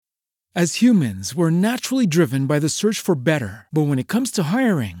As humans, we're naturally driven by the search for better. But when it comes to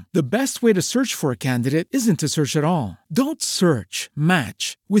hiring, the best way to search for a candidate isn't to search at all. Don't search,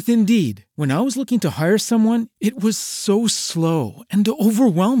 match with Indeed. When I was looking to hire someone, it was so slow and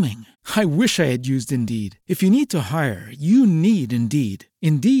overwhelming. I wish I had used Indeed. If you need to hire, you need Indeed.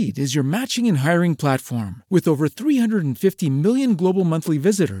 Indeed is your matching and hiring platform with over 350 million global monthly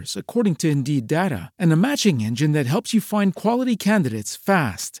visitors, according to Indeed data, and a matching engine that helps you find quality candidates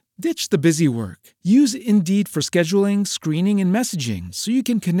fast. Ditch the busy work. Use Indeed for scheduling, screening, and messaging so you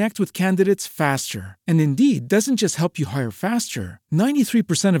can connect with candidates faster. And Indeed doesn't just help you hire faster.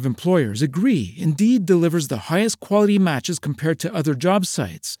 93% of employers agree Indeed delivers the highest quality matches compared to other job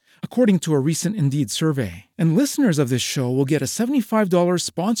sites, according to a recent Indeed survey. And listeners of this show will get a $75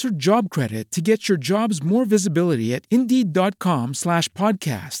 sponsored job credit to get your jobs more visibility at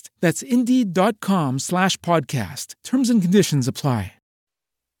Indeed.com/podcast. That's Indeed.com/podcast. Terms and conditions apply.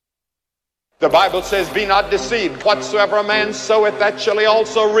 The Bible says, be not deceived. Whatsoever a man soweth, that shall he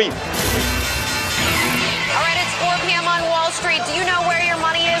also reap. All right, it's 4 p.m. on Wall Street. Do you know where your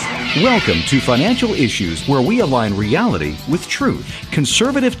money is? Welcome to Financial Issues, where we align reality with truth.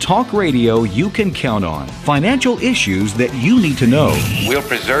 Conservative talk radio you can count on. Financial issues that you need to know. We'll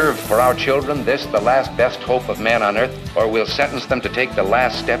preserve for our children this, the last best hope of man on earth, or we'll sentence them to take the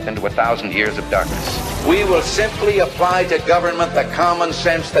last step into 1,000 years of darkness. We will simply apply to government the common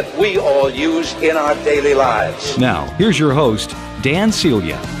sense that we all use in our daily lives. Now, here's your host, Dan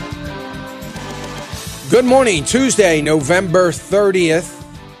Celia. Good morning, Tuesday, November 30th.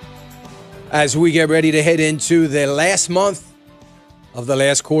 As we get ready to head into the last month of the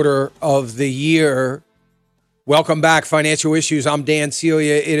last quarter of the year. Welcome back, Financial Issues. I'm Dan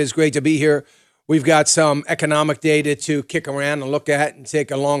Celia. It is great to be here. We've got some economic data to kick around and look at and take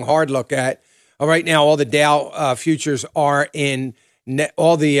a long, hard look at. Right now, all the Dow futures are in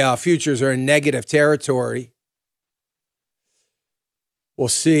futures are in negative territory. We'll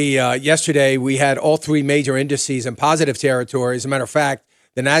see. Yesterday, we had all three major indices in positive territory. As a matter of fact,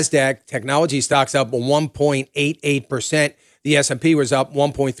 the NASDAQ technology stocks up 1.88%. The S&P was up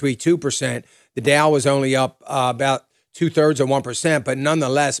 1.32%. The Dow was only up about 2/3 of 1%, but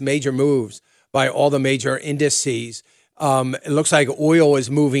nonetheless, major moves by all the major indices. It looks like oil is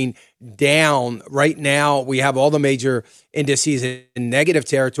moving down. Right now, we have all the major indices in negative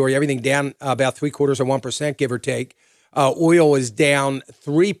territory, everything down about 3/4 of 1%, give or take. Oil is down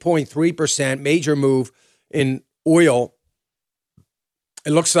 3.3%, major move in oil.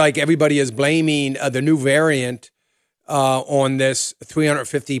 It looks like everybody is blaming the new variant on this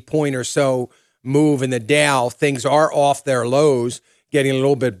 350-point or so move in the Dow. Things are off their lows, getting a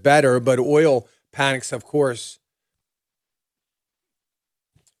little bit better, but oil panics, of course,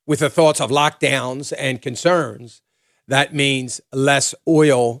 with the thoughts of lockdowns and concerns. That means less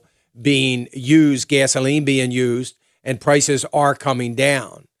oil being used, gasoline being used, and prices are coming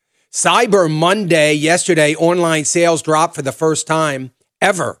down. Cyber Monday, yesterday, online sales dropped for the first time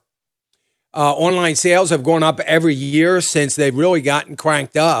ever. Online sales have gone up every year since they've really gotten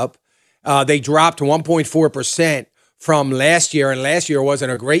cranked up. They dropped 1.4% from last year, and last year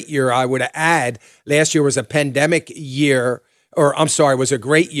wasn't a great year, I would add. Last year was a pandemic year, was a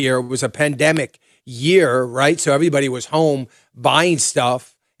great year. It was a pandemic year, right? So everybody was home buying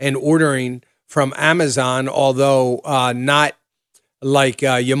stuff and ordering from Amazon, although not like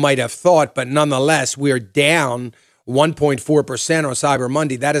you might have thought, but nonetheless, we are down 1.4% on Cyber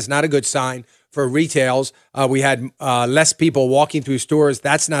Monday. That is not a good sign for retails. We had less people walking through stores.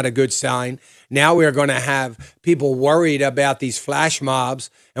 That's not a good sign. Now we are going to have people worried about these flash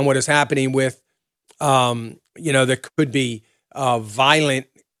mobs and what is happening with, there could be violent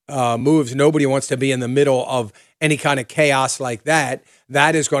moves. Nobody wants to be in the middle of any kind of chaos like that.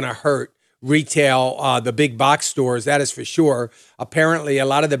 That is going to hurt retail, the big box stores, that is for sure. Apparently, a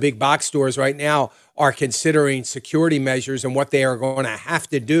lot of the big box stores right now are considering security measures and what they are going to have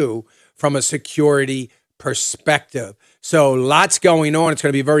to do from a security perspective. So lots going on. It's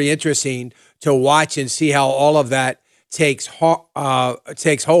going to be very interesting to watch and see how all of that takes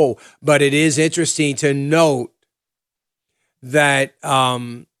hold. But it is interesting to note that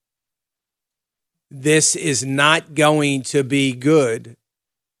this is not going to be good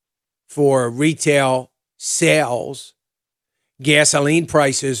for retail sales. Gasoline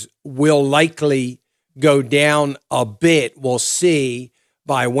prices will likely go down a bit. We'll see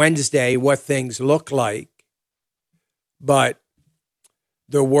by Wednesday what things look like. But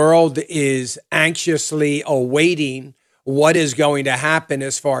the world is anxiously awaiting what is going to happen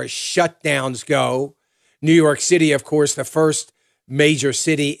as far as shutdowns go. New York City, of course, the first major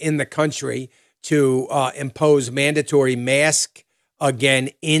city in the country to impose mandatory mask again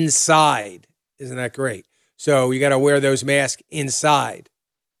inside. Isn't that great? So you got to wear those masks inside.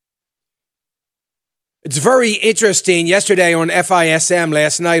 It's very interesting. Yesterday on FISM,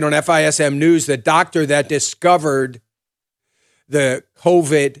 last night on FISM News, the doctor that discovered this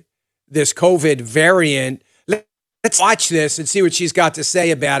COVID variant. Let's watch this and see what she's got to say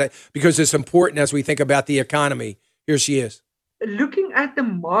about it, because it's important as we think about the economy. Here she is. Looking at the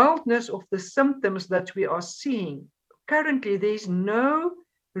mildness of the symptoms that we are seeing, currently there's no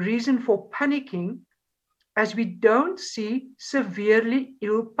reason for panicking, as we don't see severely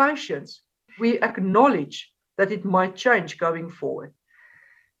ill patients. We acknowledge that it might change going forward.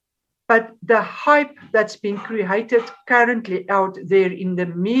 But the hype that's been created currently out there in the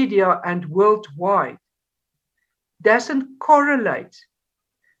media and worldwide doesn't correlate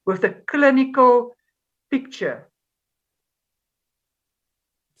with the clinical picture.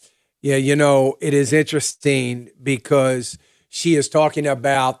 Yeah, you know, it is interesting because she is talking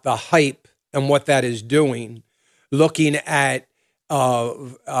about the hype and what that is doing, looking at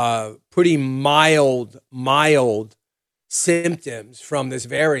pretty mild symptoms from this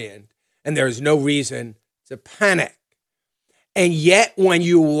variant, and there's no reason to panic. And yet, when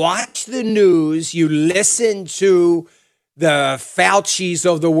you watch the news, you listen to the Faucis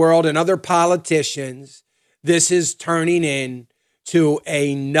of the world and other politicians, this is turning into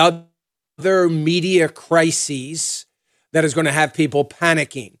another media crisis that is going to have people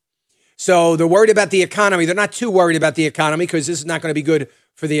panicking. So they're worried about the economy. They're not too worried about the economy because this is not going to be good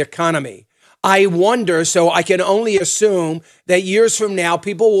for the economy. I wonder, so I can only assume that years from now,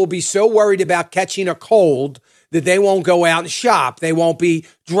 people will be so worried about catching a cold that they won't go out and shop. They won't be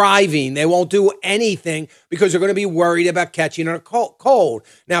driving. They won't do anything because they're going to be worried about catching a cold.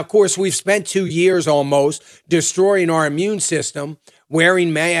 Now, of course, we've spent 2 years almost destroying our immune system,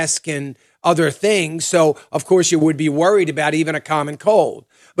 wearing masks and other things. So, of course, you would be worried about even a common cold.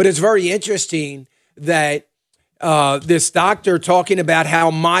 But it's very interesting that this doctor talking about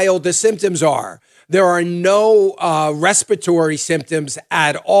how mild the symptoms are. There are no respiratory symptoms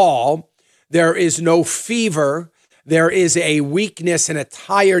at all. There is no fever. There is a weakness and a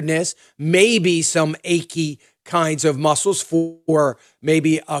tiredness, maybe some achy kinds of muscles for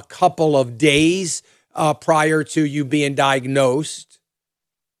maybe a couple of days prior to you being diagnosed.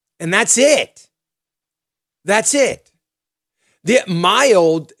 And that's it. That's it. The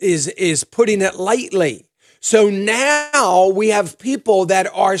mild is putting it lightly. So now we have people that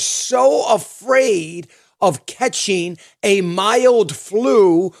are so afraid of catching a mild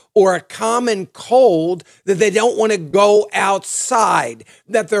flu or a common cold that they don't want to go outside,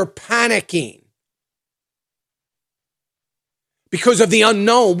 that they're panicking because of the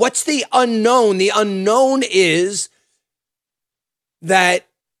unknown. What's the unknown? The unknown is that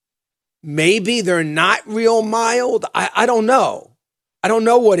maybe they're not real mild. I don't know. I don't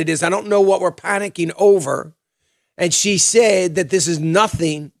know what it is. I don't know what we're panicking over. And she said that this is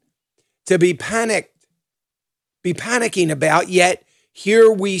nothing to be panicking about. Yet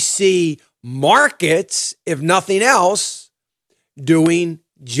here we see markets, if nothing else, doing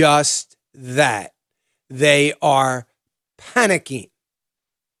just that. They are panicking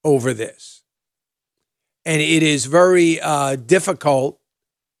over this. And it is very difficult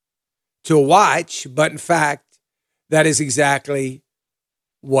to watch, but in fact, that is exactly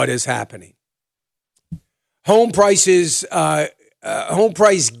what is happening. Home prices, home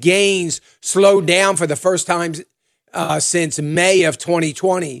price gains slowed down for the first time since May of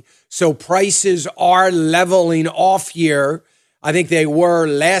 2020. So prices are leveling off here. I think they were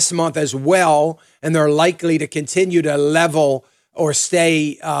last month as well, and they're likely to continue to level or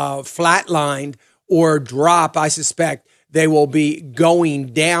stay flatlined or drop. I suspect they will be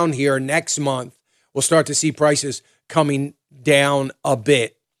going down here next month. We'll start to see prices coming down a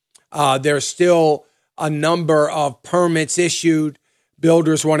bit. There's still a number of permits issued.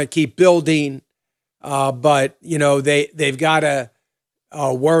 Builders want to keep building, but you know they've got to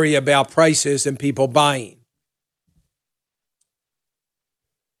worry about prices and people buying.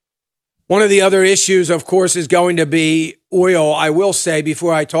 One of the other issues, of course, is going to be oil. I will say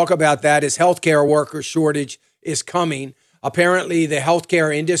before I talk about that is healthcare worker shortage is coming. Apparently, the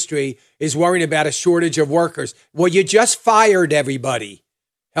healthcare industry is worrying about a shortage of workers. Well, you just fired everybody,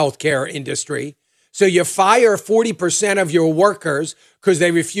 healthcare industry. So you fire 40% of your workers because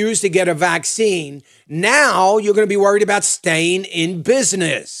they refuse to get a vaccine. Now you're going to be worried about staying in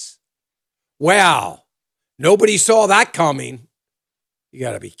business. Wow. Nobody saw that coming. You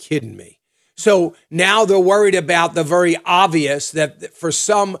got to be kidding me. So now they're worried about the very obvious that for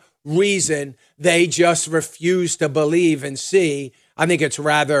some reason they just refuse to believe and see. I think it's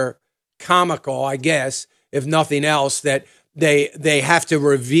rather comical, I guess, if nothing else, that they have to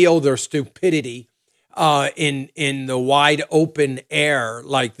reveal their stupidity in the wide open air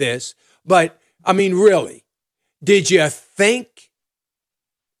like this. But I mean, really, did you think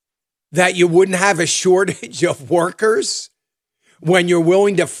that you wouldn't have a shortage of workers when you're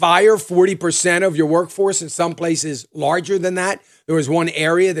willing to fire 40% of your workforce, in some places larger than that? There was one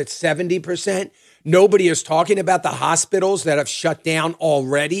area that's 70%. Nobody is talking about the hospitals that have shut down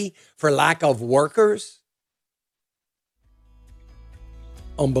already for lack of workers.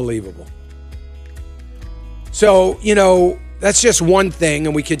 Unbelievable. So, that's just one thing,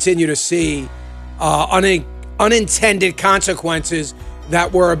 and we continue to see unintended consequences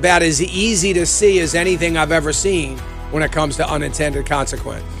that were about as easy to see as anything I've ever seen when it comes to unintended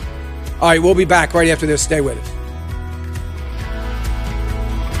consequence. All right, we'll be back right after this. Stay with us.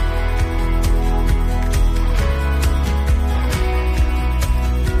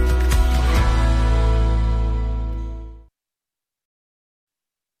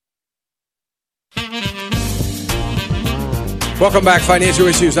 Welcome back, Financial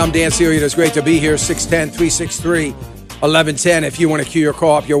Issues. I'm Dan Celia. It's great to be here. 610-363-1110. If you want to queue your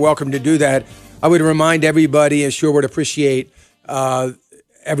call up, you're welcome to do that. I would remind everybody, and sure would appreciate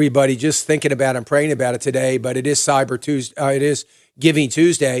everybody just thinking about and praying about it today, but it is Cyber Tuesday. It is Giving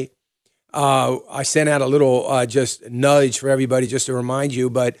Tuesday. I sent out a little just nudge for everybody just to remind you,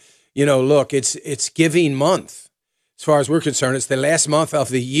 but, look, it's Giving Month. As far as we're concerned, it's the last month of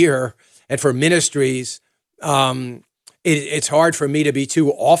the year, and for ministries, it's hard for me to be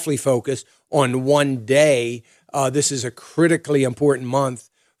too awfully focused on one day. This is a critically important month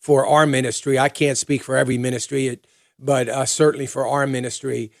for our ministry. I can't speak for every ministry, but certainly for our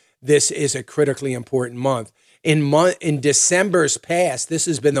ministry, this is a critically important month. In December's past, this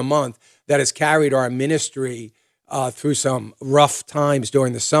has been the month that has carried our ministry through some rough times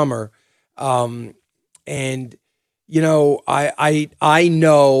during the summer. I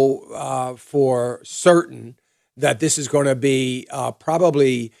know for certain that this is going to be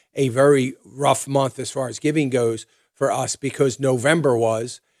probably a very rough month as far as giving goes for us, because November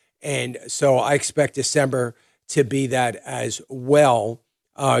was. And so I expect December to be that as well.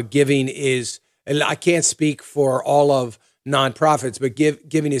 Giving is, I can't speak for all of nonprofits, but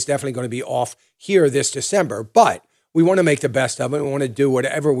giving is definitely going to be off here this December. But we want to make the best of it. We want to do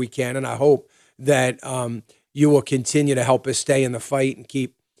whatever we can. And I hope that you will continue to help us stay in the fight and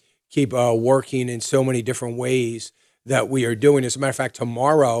keep working in so many different ways that we are doing. As a matter of fact,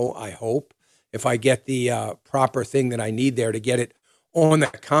 tomorrow, I hope, if I get the proper thing that I need there to get it on the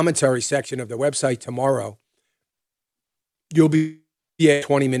commentary section of the website tomorrow, you'll be a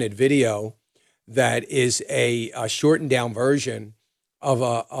 20-minute video that is a shortened down version of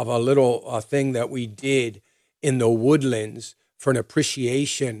a little thing that we did in the Woodlands for an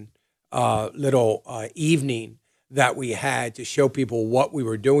appreciation little evening that we had to show people what we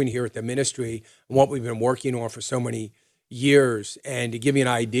were doing here at the ministry and what we've been working on for so many years, and to give you an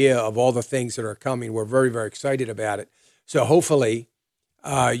idea of all the things that are coming. We're very, very excited about it. So hopefully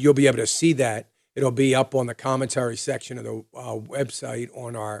you'll be able to see that. It'll be up on the commentary section of the website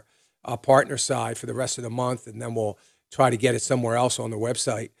on our partner side for the rest of the month, and then we'll try to get it somewhere else on the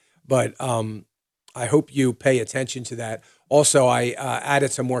website. But I hope you pay attention to that. Also, I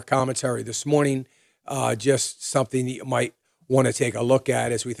added some more commentary this morning, just something that you might want to take a look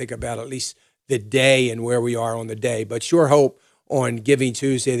at as we think about at least the day and where we are on the day. But sure hope on Giving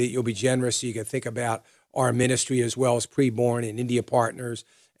Tuesday that you'll be generous so you can think about our ministry as well as Preborn and India Partners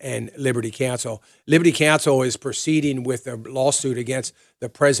and Liberty Counsel. Liberty Counsel is proceeding with a lawsuit against the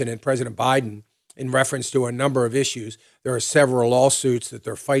president, President Biden, in reference to a number of issues. There are several lawsuits that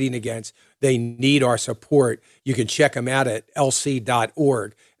they're fighting against. They need our support. You can check them out at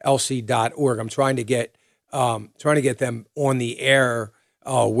lc.org, lc.org. I'm trying to get them on the air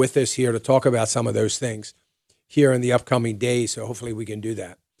with us here to talk about some of those things here in the upcoming days. So hopefully we can do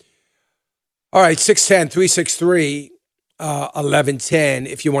that. All right, 610-363-1110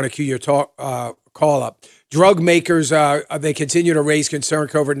 if you want to queue your call up. Drug makers, they continue to raise concern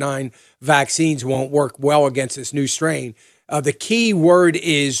COVID-19 vaccines won't work well against this new strain. The key word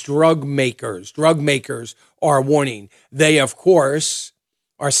is drug makers. Drug makers are warning. They, of course,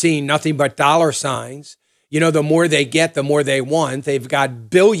 are seeing nothing but dollar signs. You know, the more they get, the more they want. They've got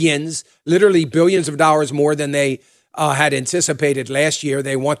billions, literally billions of dollars more than they had anticipated last year.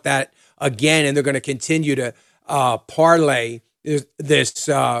 They want that again, and they're going to continue to parlay this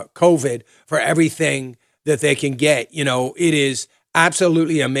COVID for everything that they can get. You know, it is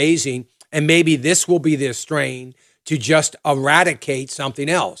absolutely amazing, and maybe this will be the strain to just eradicate something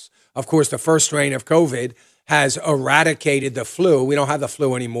else. Of course, the first strain of COVID has eradicated the flu. We don't have the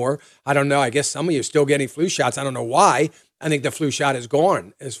flu anymore. I don't know. I guess some of you are still getting flu shots. I don't know why. I think the flu shot is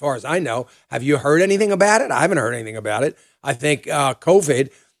gone, as far as I know. Have you heard anything about it? I haven't heard anything about it. I think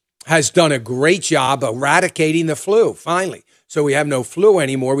COVID has done a great job eradicating the flu, finally. So we have no flu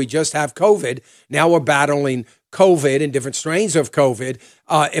anymore. We just have COVID. Now we're battling COVID and different strains of COVID.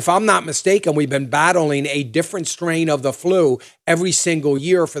 If I'm not mistaken, we've been battling a different strain of the flu every single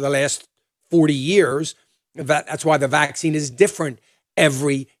year for the last 40 years. That's why the vaccine is different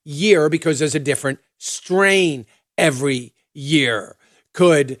every year, because there's a different strain every year.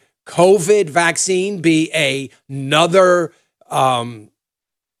 Could COVID vaccine be another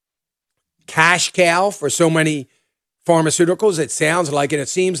cash cow for so many pharmaceuticals? It sounds like it. It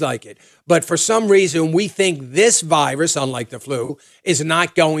seems like it. But for some reason, we think this virus, unlike the flu, is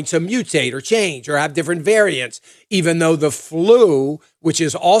not going to mutate or change or have different variants, even though the flu, which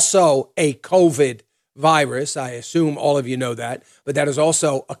is also a COVID virus, I assume all of you know that, but that is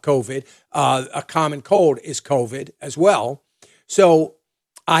also a COVID. A common cold is COVID as well. So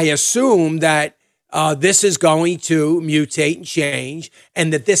I assume that this is going to mutate and change,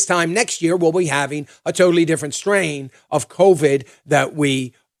 and that this time next year we'll be having a totally different strain of COVID that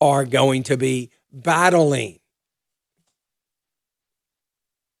we are going to be battling.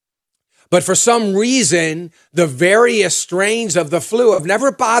 But for some reason, the various strains of the flu have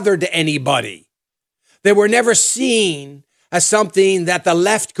never bothered anybody. They were never seen as something that the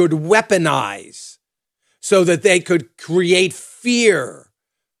left could weaponize so that they could create fear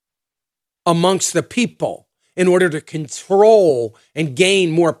amongst the people in order to control and gain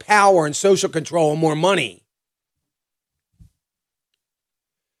more power and social control and more money.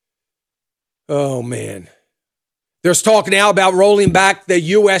 Oh, man. There's talk now about rolling back the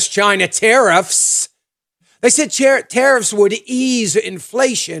U.S.-China tariffs. They said tariffs would ease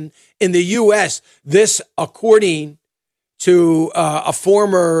inflation in the U.S. This, according to a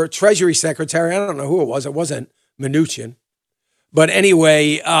former Treasury Secretary. I don't know who it was. It wasn't Mnuchin. But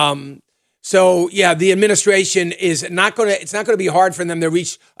anyway, so yeah, the administration is not going to, it's not going to be hard for them to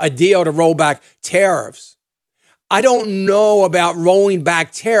reach a deal to roll back tariffs. I don't know about rolling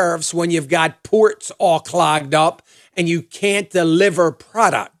back tariffs when you've got ports all clogged up and you can't deliver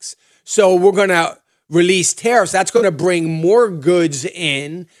products. So we're going to release tariffs. That's going to bring more goods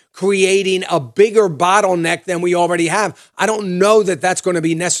in, creating a bigger bottleneck than we already have. I don't know that that's going to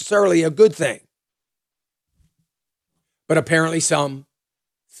be necessarily a good thing. But apparently some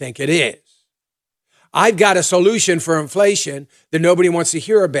think it is. I've got a solution for inflation that nobody wants to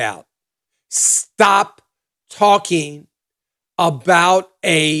hear about. Stop talking about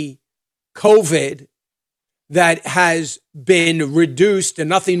a COVID that has been reduced to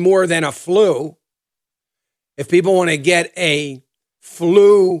nothing more than a flu. If people want to get a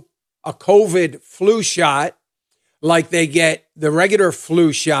COVID flu shot, like they get the regular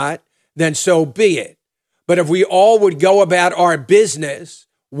flu shot, then so be it. But if we all would go about our business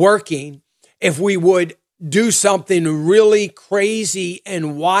working, if we would do something really crazy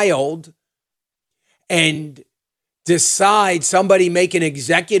and wild and decide, somebody make an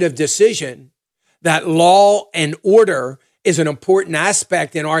executive decision that law and order is an important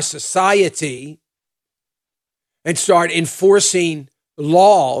aspect in our society and start enforcing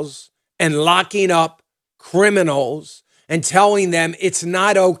laws and locking up criminals and telling them it's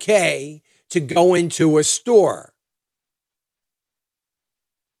not okay to go into a store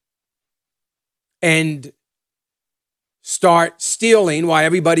and start stealing while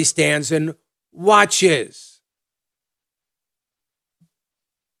everybody stands and watches.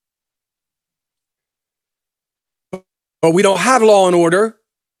 But we don't have law and order.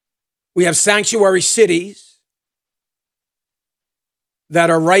 We have sanctuary cities that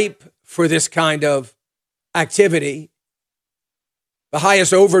are ripe for this kind of activity. The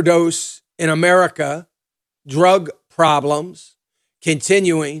highest overdose in America, drug problems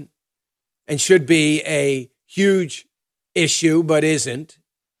continuing, and should be a huge issue, but isn't.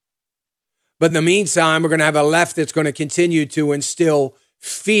 But in the meantime, we're going to have a left that's going to continue to instill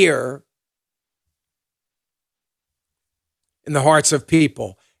fear in the hearts of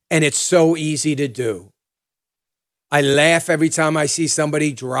people. And it's so easy to do. I laugh every time I see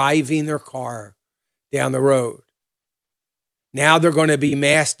somebody driving their car down the road. Now they're going to be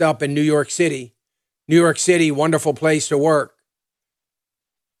masked up in New York City. New York City, wonderful place to work.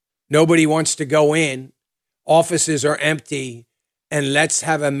 Nobody wants to go in. Offices are empty. And let's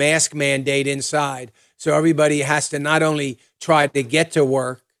have a mask mandate inside. So everybody has to not only try to get to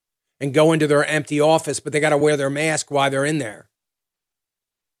work and go into their empty office, but they got to wear their mask while they're in there.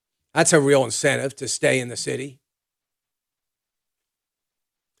 That's a real incentive to stay in the city.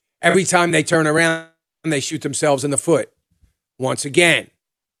 Every time they turn around, they shoot themselves in the foot. Once again.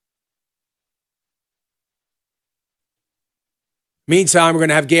 Meantime, we're going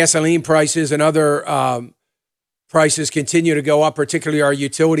to have gasoline prices and other prices continue to go up, particularly our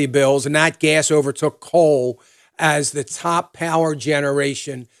utility bills. And that gas overtook coal as the top power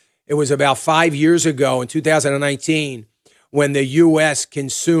generation. It was about 5 years ago in 2019 when the U.S.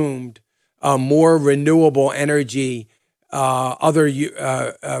 consumed more renewable energy,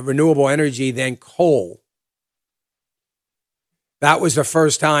 renewable energy than coal. That was the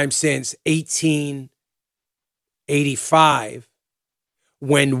first time since 1885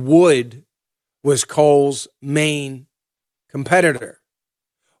 when wood was coal's main competitor.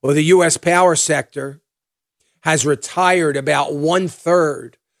 Well, the U.S. power sector has retired about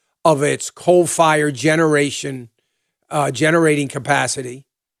 1/3 of its coal-fired generating capacity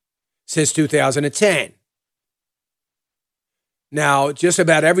since 2010. Now, just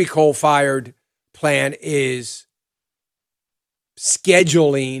about every coal-fired plant is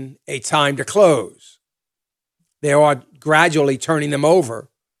scheduling a time to close. They are gradually turning them over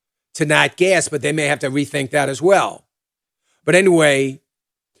to nat gas, but they may have to rethink that as well. But anyway,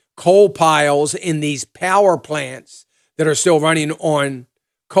 coal piles in these power plants that are still running on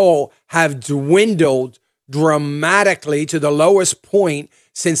coal have dwindled dramatically to the lowest point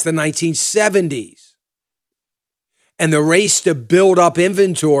since the 1970s. And the race to build up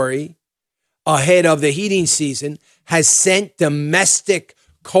inventory ahead of the heating season has sent domestic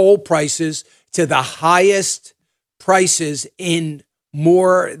coal prices to the highest prices in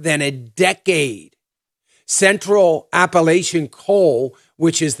more than a decade. Central Appalachian coal,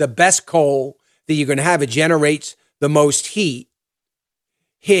 which is the best coal that you're going to have, it generates the most heat,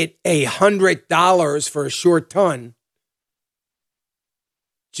 hit $100 for a short ton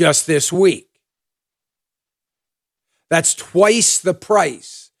just this week. That's twice the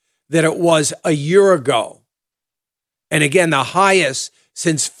price that it was a year ago. And again, the highest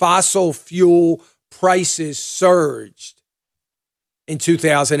since fossil fuel prices surged in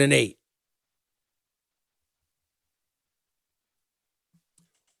 2008.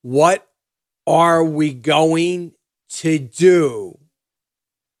 What are we going to do?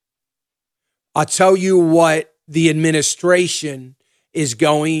 I'll tell you what the administration is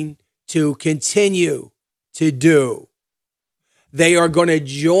going to continue to do. They are going to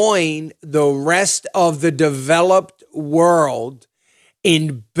join the rest of the developed world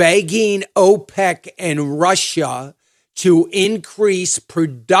in begging OPEC and Russia to increase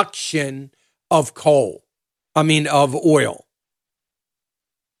production of of oil.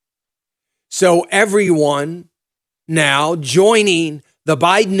 So everyone now joining the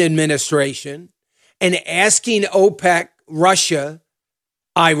Biden administration and asking OPEC, Russia,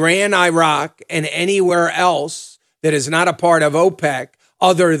 Iran, Iraq, and anywhere else that is not a part of OPEC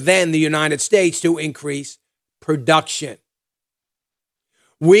other than the United States to increase production.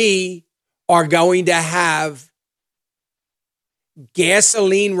 We are going to have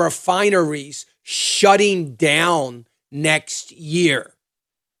gasoline refineries shutting down next year.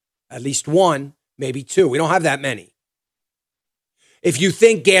 At least one, maybe two. We don't have that many. If you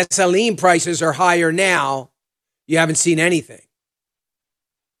think gasoline prices are higher now, you haven't seen anything.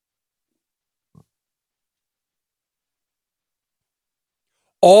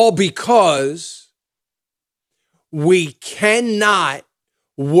 All because we cannot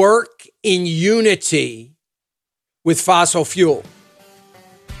work in unity with fossil fuel.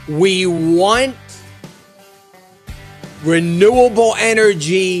 We want renewable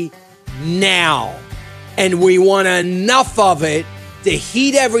energy now, and we want enough of it to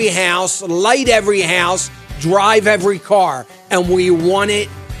heat every house, light every house, drive every car, and we want it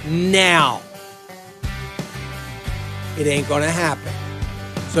now. It ain't going to happen.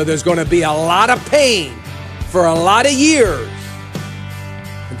 So there's going to be a lot of pain for a lot of years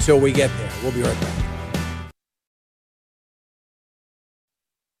until we get there. We'll be right back.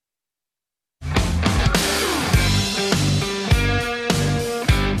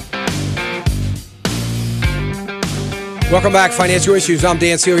 Welcome back, Financial Issues. I'm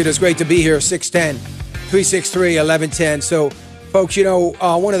Dan Celia. It's great to be here. 610-363-1110. So, folks,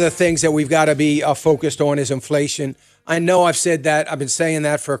 one of the things that we've got to be focused on is inflation. I know I've said that. I've been saying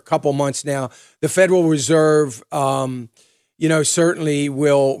that for a couple months now. The Federal Reserve, certainly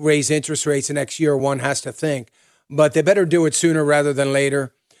will raise interest rates next year. One has to think, but they better do it sooner rather than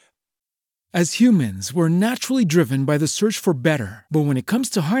later. As humans, we're naturally driven by the search for better. But when it comes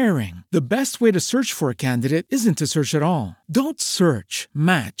to hiring, the best way to search for a candidate isn't to search at all. Don't search,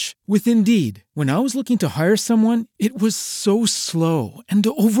 match with Indeed. When I was looking to hire someone, it was so slow and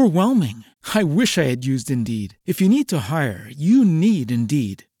overwhelming. I wish I had used Indeed. If you need to hire, you need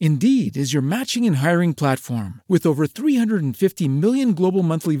Indeed. Indeed is your matching and hiring platform with over 350 million global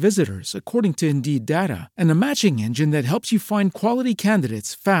monthly visitors, according to Indeed data, and a matching engine that helps you find quality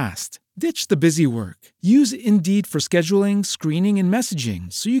candidates fast. Ditch the busy work. Use Indeed for scheduling, screening, and messaging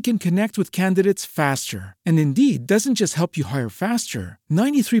so you can connect with candidates faster. And Indeed doesn't just help you hire faster.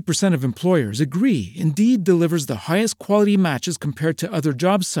 93% of employers agree Indeed delivers the highest quality matches compared to other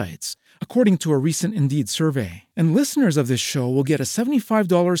job sites, according to a recent Indeed survey. And listeners of this show will get a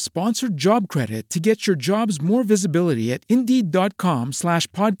 $75 sponsored job credit to get your jobs more visibility at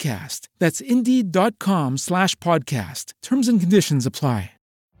Indeed.com/podcast. That's Indeed.com/podcast. Terms and conditions apply.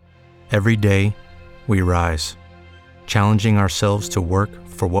 Every day, we rise, challenging ourselves to work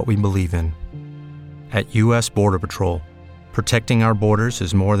for what we believe in. At U.S. Border Patrol, protecting our borders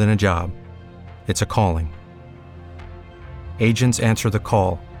is more than a job. It's a calling. Agents answer the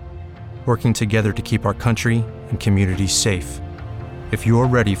call, working together to keep our country and communities safe. If you're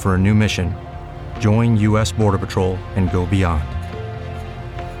ready for a new mission, join U.S. Border Patrol and go beyond.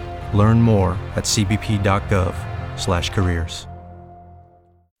 Learn more at cbp.gov/careers.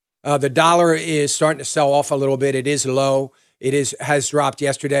 The dollar is starting to sell off a little bit. It is low. Has dropped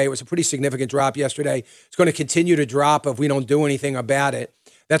yesterday. It was a pretty significant drop yesterday. It's going to continue to drop if we don't do anything about it.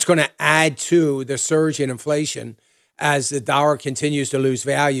 That's going to add to the surge in inflation as the dollar continues to lose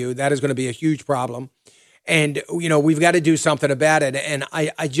value. That is going to be a huge problem. And, we've got to do something about it. And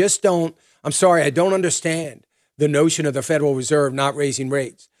I don't understand the notion of the Federal Reserve not raising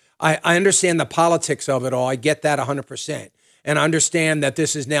rates. I understand the politics of it all. I get that 100%. And I understand that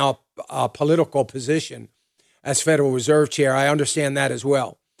this is now a political position as Federal Reserve Chair. I understand that as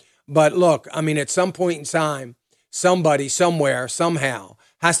well. But look, at some point in time, somebody, somewhere, somehow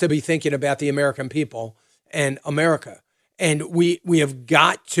has to be thinking about the American people and America. And we have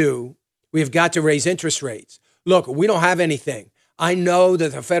got to raise interest rates. Look, we don't have anything. I know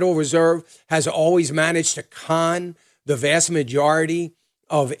that the Federal Reserve has always managed to con the vast majority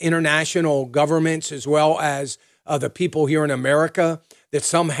of international governments as well as the people here in America, that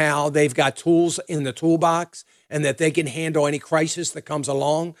somehow they've got tools in the toolbox and that they can handle any crisis that comes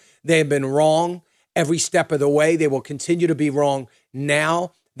along. They have been wrong every step of the way. They will continue to be wrong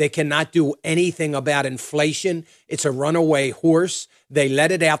now. They cannot do anything about inflation. It's a runaway horse. They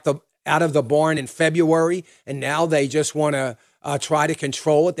let it out of the barn in February, and now they just want to try to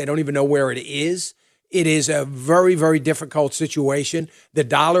control it. They don't even know where it is. It is a very, very difficult situation. The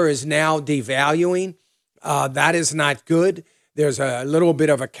dollar is now devaluing. That is not good. There's a little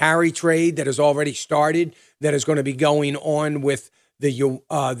bit of a carry trade that has already started that is going to be going on with the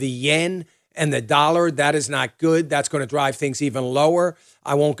yen and the dollar. That is not good. That's going to drive things even lower.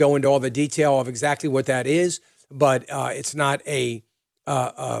 I won't go into all the detail of exactly what that is, but it's not a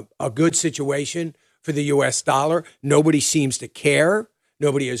good situation for the U.S. dollar. Nobody seems to care.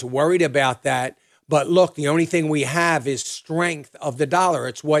 Nobody is worried about that. But look, the only thing we have is strength of the dollar.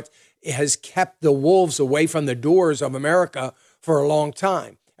 It's what has kept the wolves away from the doors of America for a long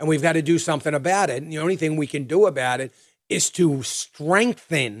time. And we've got to do something about it. And the only thing we can do about it is to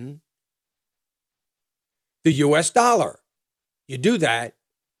strengthen the U.S. dollar. You do that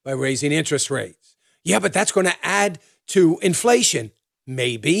by raising interest rates. Yeah, but that's going to add to inflation.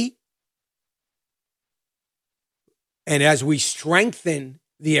 Maybe. And as we strengthen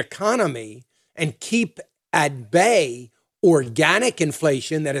the economy and keep at bay organic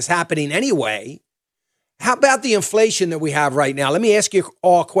inflation that is happening anyway, how about the inflation that we have right now? Let me ask you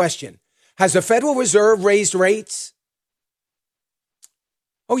all a question. Has the Federal Reserve raised rates?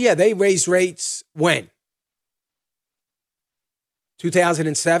 Oh, yeah, they raised rates when?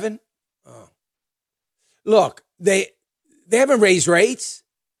 2007? Oh. Look, they haven't raised rates.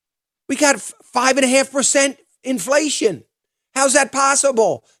 We got 5.5% inflation. How's that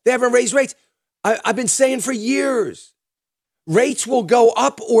possible? They haven't raised rates. I've been saying for years, rates will go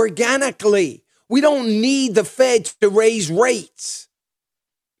up organically. We don't need the Fed to raise rates.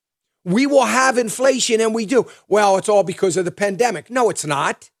 We will have inflation, and we do. Well, it's all because of the pandemic. No, it's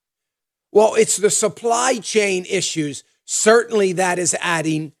not. Well, it's the supply chain issues. Certainly that is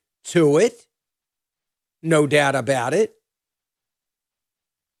adding to it. No doubt about it.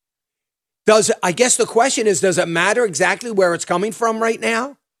 I guess the question is, does it matter exactly where it's coming from right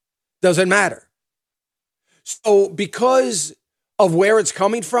now? Doesn't matter. So because of where it's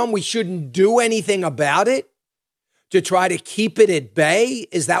coming from, we shouldn't do anything about it? to try to keep it at bay?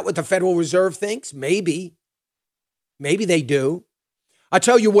 Is that what the Federal Reserve thinks? Maybe. Maybe they do. I'll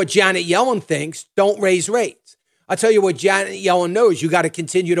tell you what Janet Yellen thinks. Don't raise rates. I'll tell you what Janet Yellen knows. You got to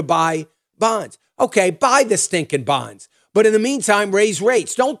continue to buy bonds. Okay, buy the stinking bonds. But in the meantime, raise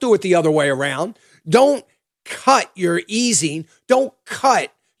rates. Don't do it the other way around. Don't cut your easing. Don't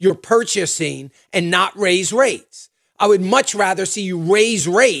cut your purchasing and not raise rates. I would much rather see you raise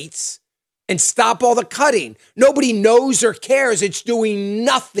rates and stop all the cutting. Nobody knows or cares. It's doing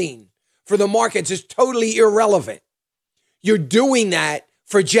nothing for the markets. It's totally irrelevant. You're doing that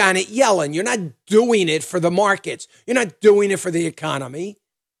for Janet Yellen. You're not doing it for the markets. You're not doing it for the economy.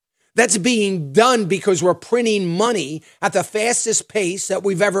 That's being done because we're printing money at the fastest pace that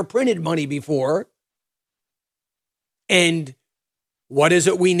we've ever printed money before. And what is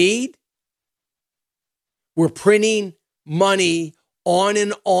it we need? We're printing money, on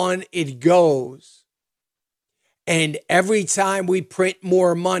and on it goes. And every time we print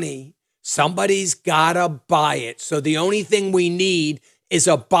more money, somebody's got to buy it. So the only thing we need is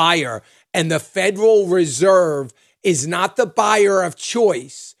a buyer. And the Federal Reserve is not the buyer of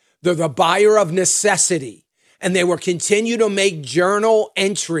choice. They're the buyer of necessity. And they will continue to make journal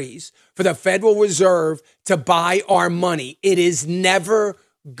entries for the Federal Reserve to buy our money. It is never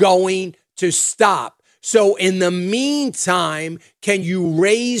going to stop. So in the meantime, can you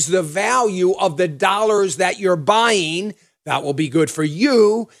raise the value of the dollars that you're buying? That will be good for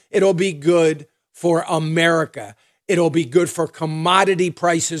you. It'll be good for America. It'll be good for commodity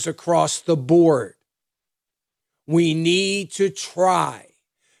prices across the board. We need to try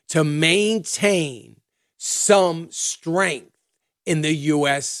to maintain some strength in the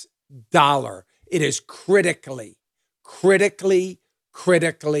U.S. dollar. It is critically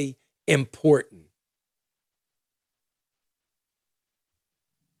important.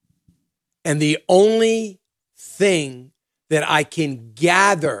 And the only thing that I can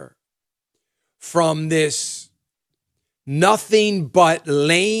gather from this nothing but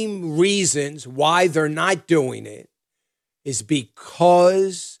lame reasons why they're not doing it is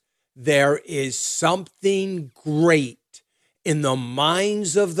because there is something great in the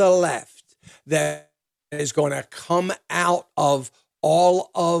minds of the left that is going to come out of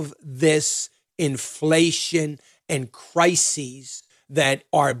all of this inflation and crises that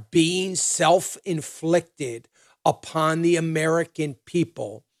are being self-inflicted upon the American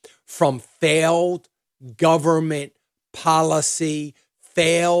people from failed government policy,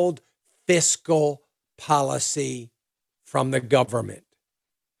 failed fiscal policy from the government.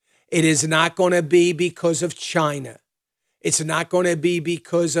 It is not going to be because of China. It's not going to be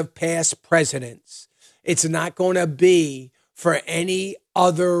because of past presidents. It's not going to be for any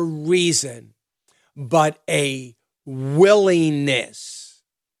other reason but a willingness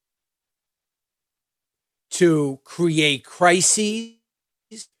to create crises,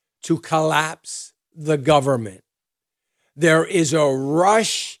 to collapse the government. There is a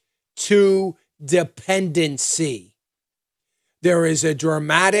rush to dependency. There is a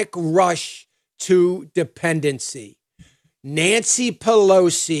dramatic rush to dependency. Nancy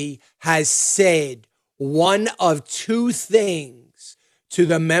Pelosi has said one of two things to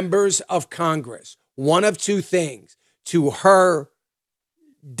the members of Congress. One of two things to her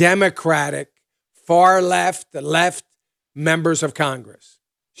Democratic, far left members of Congress.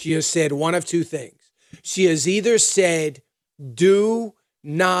 She has said one of two things. She has either said, do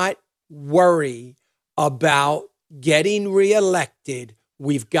not worry about getting reelected.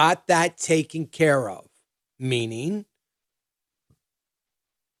 We've got that taken care of. Meaning,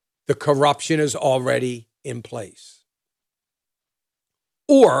 the corruption is already in place.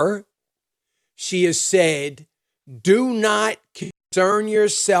 Or she has said, do not concern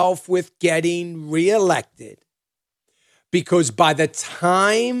yourself with getting reelected because by the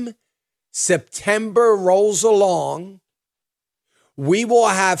time September rolls along, we will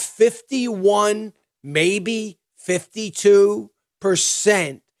have 51, maybe 52%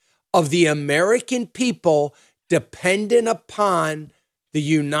 of the American people dependent upon the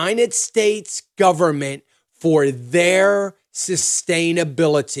United States government for their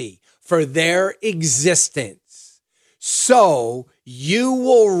sustainability, for their existence. So you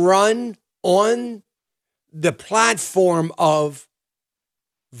will run on the platform of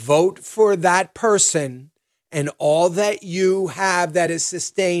vote for that person, and all that you have that is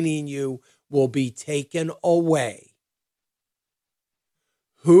sustaining you will be taken away.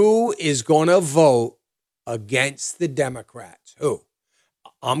 Who is going to vote against the Democrats? Who?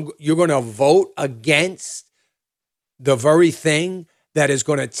 You're going to vote against the very thing that is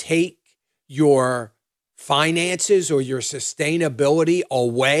going to take your finances or your sustainability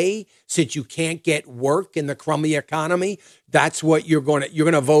away since you can't get work in the crummy economy? That's what you're going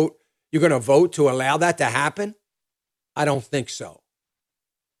to vote. You're going to vote to allow that to happen? I don't think so.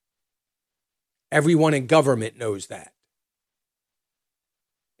 Everyone in government knows that.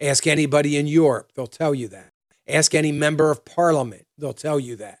 Ask anybody in Europe, they'll tell you that. Ask any member of parliament, they'll tell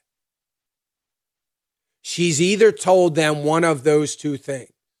you that. She's either told them one of those two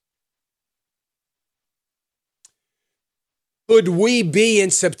things. Could we be in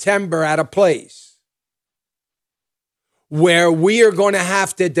September at a place where we are going to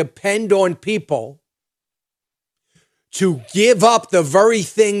have to depend on people to give up the very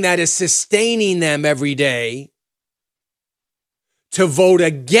thing that is sustaining them every day to vote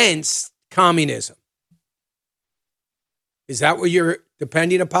against communism? Is that what you're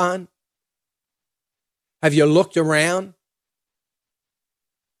depending upon? Have you looked around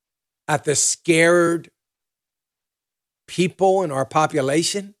at the scared people in our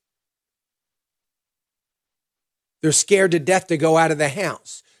population? They're scared to death to go out of the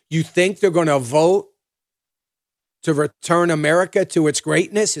house. You think they're going to vote to return America to its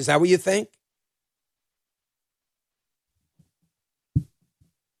greatness? Is that what you think?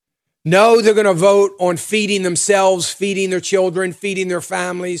 No, they're going to vote on feeding themselves, feeding their children, feeding their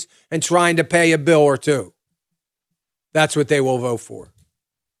families, and trying to pay a bill or two. That's what they will vote for.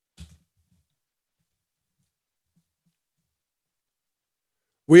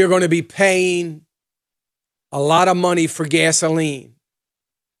 We are going to be paying a lot of money for gasoline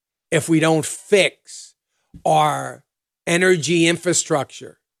if we don't fix our energy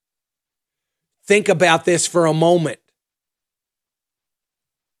infrastructure. Think about this for a moment.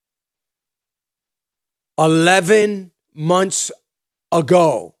 11 months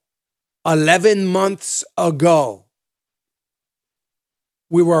ago,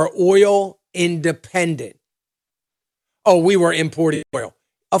 we were oil independent. Oh, we were importing oil.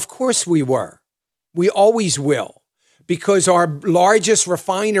 Of course we were. We always will, because our largest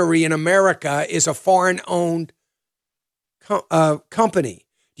refinery in America is a foreign-owned company.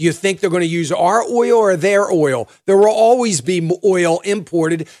 Do you think they're going to use our oil or their oil? There will always be oil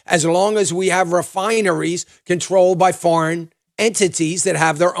imported as long as we have refineries controlled by foreign entities that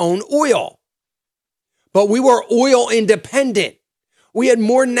have their own oil. But we were oil independent. We had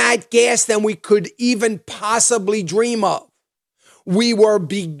more nat gas than we could even possibly dream of. We were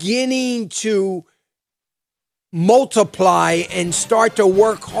beginning to multiply and start to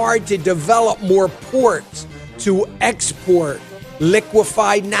work hard to develop more ports to export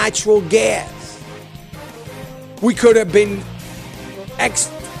liquefied natural gas. We could have been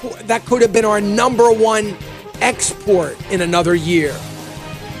that could have been our number one export in another year.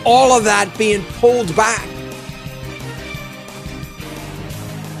 All of that being pulled back.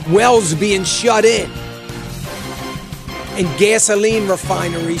 Wells being shut in. And gasoline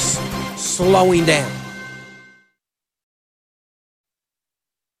refineries slowing down.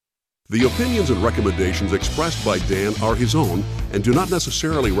 The opinions and recommendations expressed by Dan are his own and do not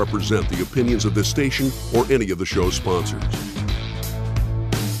necessarily represent the opinions of this station or any of the show's sponsors.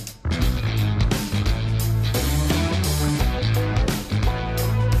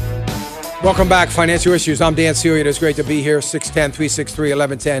 Welcome back, Financial Issues. I'm Dan Celia. It's great to be here.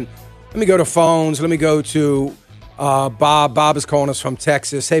 610-363-1110. Let me go to phones. Let me go to Bob. Bob is calling us from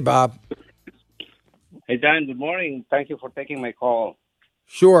Texas. Hey, Bob. Hey, Dan. Good morning. Thank you for taking my call.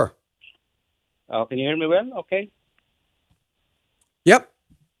 Sure. Can you hear me well? Okay. Yep.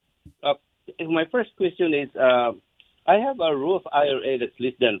 My first question is, I have a Roth IRA that's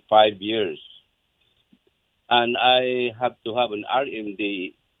less than 5 years, and I have to have an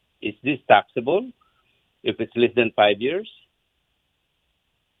RMD. Is this taxable if it's less than 5 years?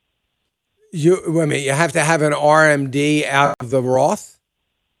 You have to have an RMD out of the Roth?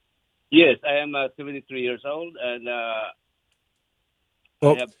 Yes, I am 73 years old, and I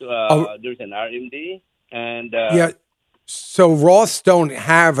have to, there's an RMD. And yeah, so Roths don't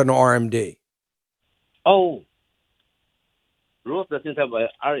have an RMD. Oh, Roth doesn't have an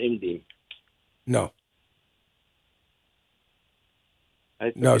RMD. No.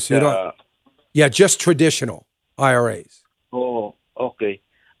 No, so you don't. Yeah, just traditional IRAs. Oh, okay.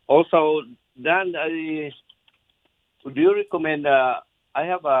 Also, Dan, would you recommend? I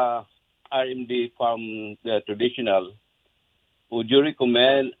have a RMD from the traditional. Would you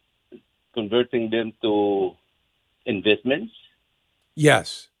recommend converting them to investments?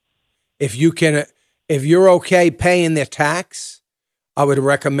 Yes. If you're okay paying the tax, I would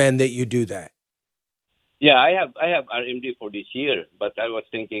recommend that you do that. Yeah, I have RMD for this year, but I'm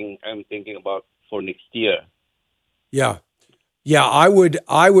thinking about for next year. Yeah. Yeah, I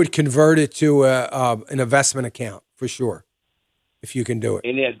would convert it to an investment account for sure, if you can do it.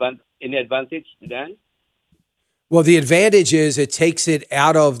 Any advantage then? Well, the advantage is it takes it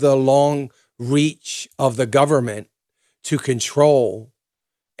out of the long reach of the government to control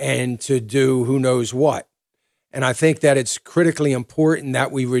and to do who knows what. And I think that it's critically important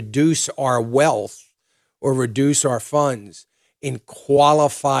that we reduce our wealth or reduce our funds in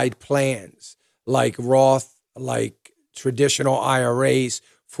qualified plans like Roth, like traditional IRAs,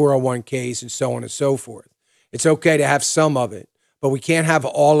 401ks, and so on and so forth. It's okay to have some of it, but we can't have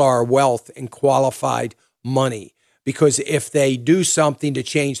all our wealth in qualified money, because if they do something to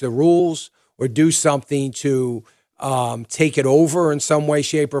change the rules or do something to take it over in some way,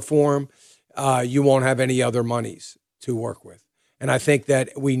 shape, or form, you won't have any other monies to work with. And I think that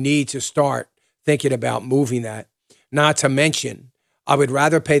we need to start thinking about moving that. Not to mention, I would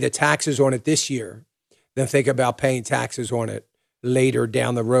rather pay the taxes on it this year than think about paying taxes on it later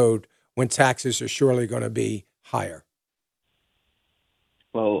down the road when taxes are surely going to be higher.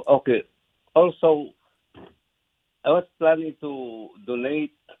 Well, okay. Also, I was planning to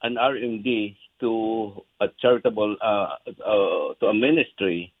donate an RMD to a charitable, to a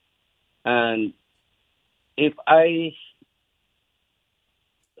ministry, and if I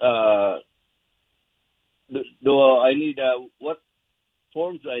do I need what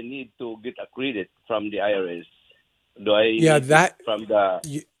forms do I need to get a credit from the IRS? Do I need that from the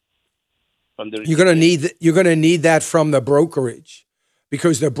you're going to need that from the brokerage,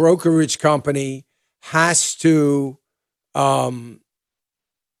 because the brokerage company has to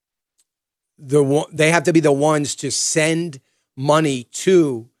they have to be the ones to send money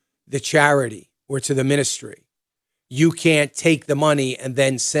to the charity or to the ministry. You can't take the money and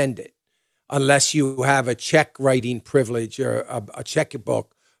then send it unless you have a check writing privilege or a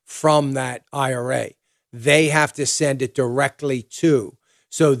checkbook from that IRA. They have to send it directly to.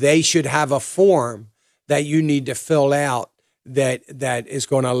 So they should have a form that you need to fill out that is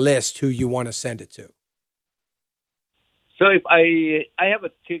going to list who you want to send it to. So if I have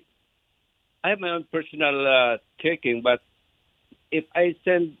I have my own personal checking, but if I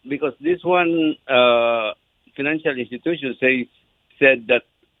send, because this one financial institution said that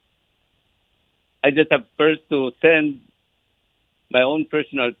I just have first to send my own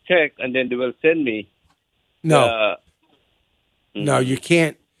personal check, and then they will send me. No, no, you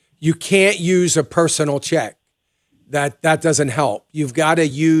can't. You can't use a personal check. That doesn't help. You've got to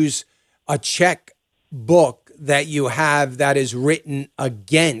use a check book that you have that is written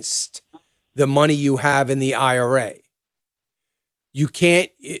against the money you have in the IRA. You can't,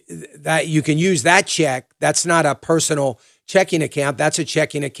 that you can use that check. That's not a personal checking account. That's a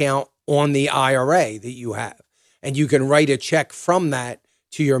checking account on the IRA that you have. And you can write a check from that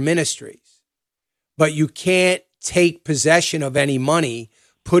to your ministries. But you can't take possession of any money,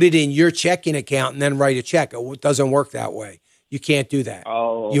 put it in your checking account, and then write a check. It doesn't work that way. You can't do that.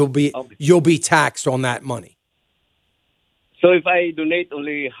 Oh, you'll be taxed on that money. So if I donate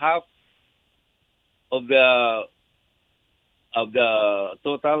only half of the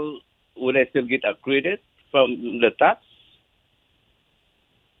total, would I still get a credit from the tax?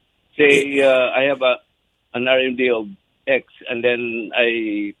 Say I have an RMD of X, and then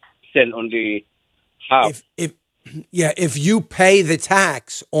I send only half. If you pay the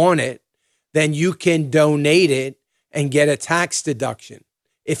tax on it, then you can donate it and get a tax deduction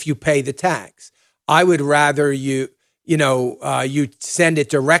if you pay the tax. I would rather you send it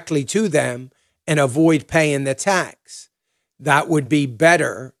directly to them and avoid paying the tax. That would be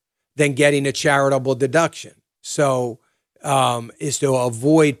better than getting a charitable deduction. So is to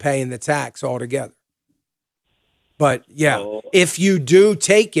avoid paying the tax altogether. But if you do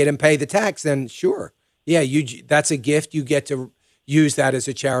take it and pay the tax, then sure. Yeah, that's a gift. You get to use that as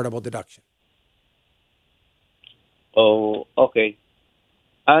a charitable deduction. Oh, okay.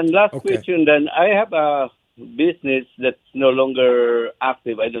 And last question then, I have a business that's no longer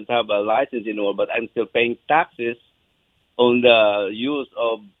active. I don't have a license anymore, but I'm still paying taxes on the use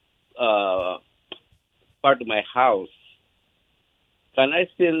of part of my house. Can I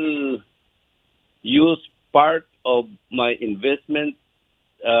still use part of my investment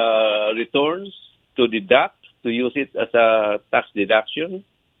returns to deduct, to use it as a tax deduction?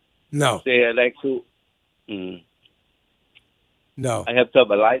 No. Say I like to... No. I have to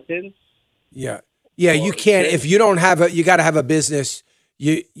have a license? Yeah, you can't. If you don't have you got to have a business.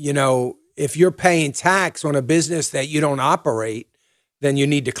 You know, if you're paying tax on a business that you don't operate, then you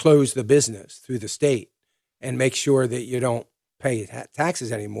need to close the business through the state and make sure that you don't pay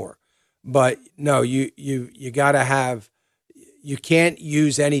taxes anymore. But no, you got to have. You can't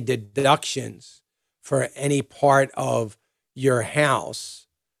use any deductions for any part of your house,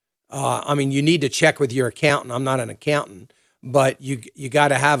 I mean, you need to check with your accountant. I'm not an accountant, but you got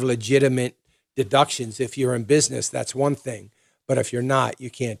to have legitimate deductions. If you're in business, that's one thing. But if you're not, you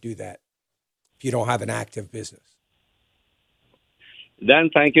can't do that if you don't have an active business. Dan,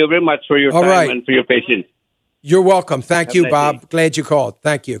 thank you very much for your All time right. and for your patience. You're welcome. Thank Have you, a nice Bob. day. Glad you called.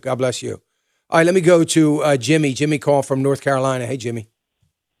 Thank you. God bless you. All right, let me go to Jimmy. Jimmy called from North Carolina. Hey, Jimmy.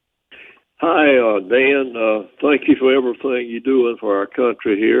 Hi, Dan. Thank you for everything you're doing for our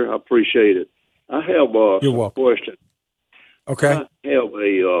country here. I appreciate it. I have some question. Okay. I have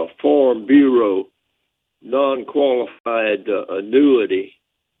a Farm Bureau non-qualified annuity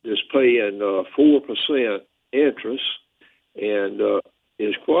that's paying 4% interest, and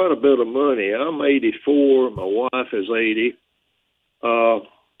it's quite a bit of money. I'm 84. My wife is 80.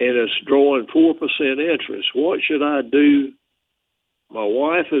 And it's drawing 4% interest. What should I do? My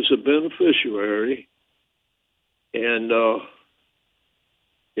wife is a beneficiary, and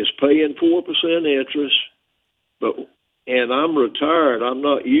is paying 4% interest, and I'm retired. I'm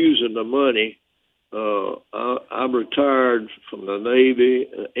not using the money. I'm retired from the Navy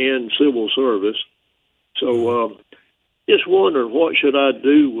and civil service, so just wondering what should I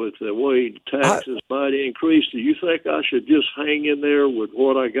do with the way taxes might increase. Do you think I should just hang in there with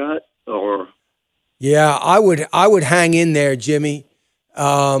what I got, or? Yeah, I would hang in there, Jimmy.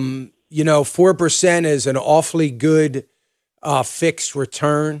 4% is an awfully good fixed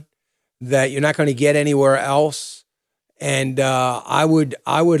return that you're not going to get anywhere else. And I would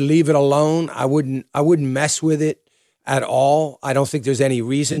leave it alone. I wouldn't mess with it at all. I don't think there's any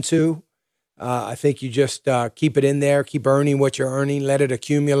reason to. I think you just keep it in there, keep earning what you're earning, let it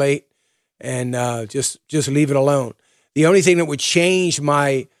accumulate, and just leave it alone. The only thing that would change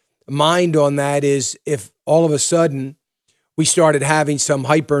my mind on that is if all of a sudden we started having some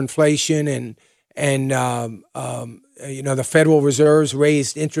hyperinflation and the Federal Reserve's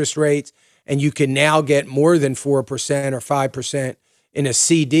raised interest rates, and you can now get more than 4% or 5% in a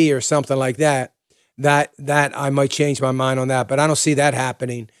CD or something like that. That I might change my mind on that, but I don't see that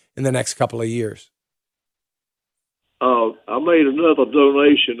happening in the next couple of years. I made another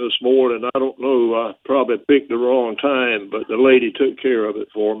donation this morning. I don't know. I probably picked the wrong time, but the lady took care of it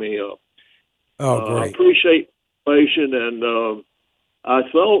for me. Great. I appreciate the information, and I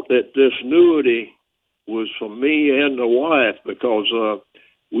thought that this annuity was for me and the wife because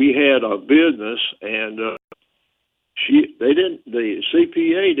we had a business, and the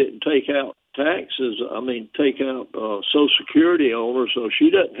CPA didn't take out taxes. Take out Social Security on her, so she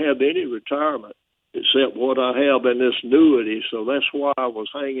doesn't have any retirement except what I have in this annuity. So that's why I was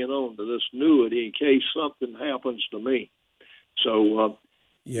hanging on to this annuity in case something happens to me. So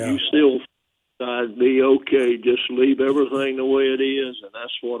you still, I'd be okay, just leave everything the way it is, and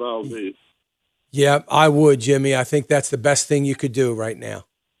that's what I'll do. Yeah, I would, Jimmy. I think that's the best thing you could do right now.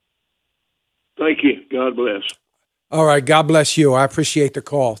 Thank you. God bless. All right. God bless you. I appreciate the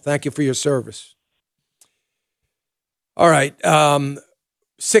call. Thank you for your service. All right.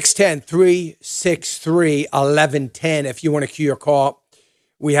 610-363-1110. If you want to queue your call,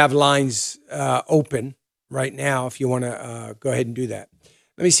 we have lines open right now if you want to go ahead and do that.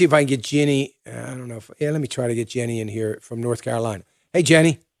 Let me see if I can get Jenny. I don't know let me try to get Jenny in here from North Carolina. Hey,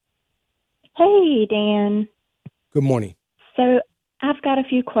 Jenny. Hey, Dan. Good morning. So I've got a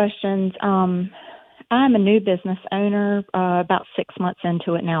few questions. I'm a new business owner, about 6 months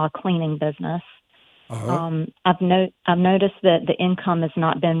into it now, a cleaning business. Uh-huh. I've noticed that the income has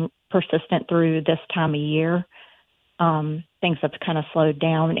not been persistent through this time of year. Things have kind of slowed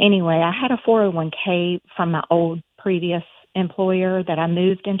down. Anyway, I had a 401k from my old previous employer that I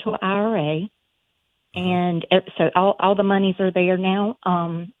moved into an IRA. And so all the monies are there now.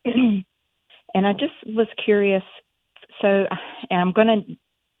 And I just was curious. So I'm going to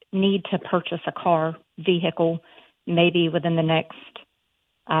need to purchase a vehicle, maybe within the next,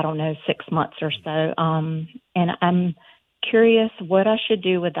 6 months or so. And I'm curious what I should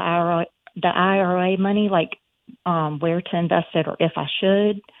do with the IRA money, like where to invest it or if I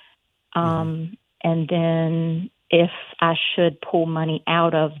should. And then if I should pull money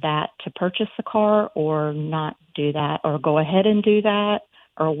out of that to purchase a car or not do that, or go ahead and do that,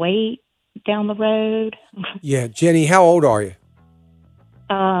 or wait down the road. Yeah. Jenny, how old are you?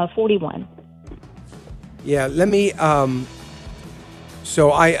 41. Yeah. Let me,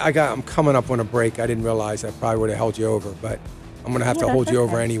 so I'm coming up on a break. I didn't realize I probably would have held you over, but I'm going to have to hold you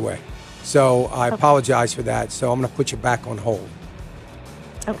over anyway. So I apologize for that. So I'm going to put you back on hold.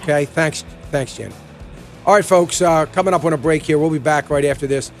 Okay. Thanks, Jenny. All right, folks, coming up on a break here. We'll be back right after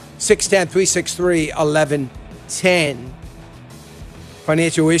this. 610-363-1110.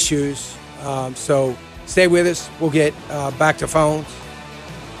 Financial issues. So Stay with us. We'll get back to phones.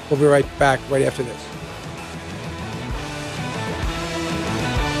 We'll be right back right after this.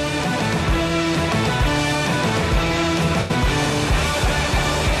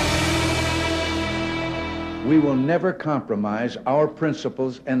 We will never compromise our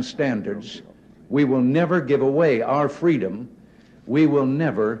principles and standards. We will never give away our freedom. We will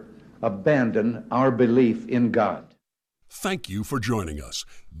never abandon our belief in God. Thank you for joining us.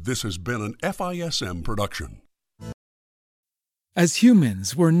 This has been an FISM production. As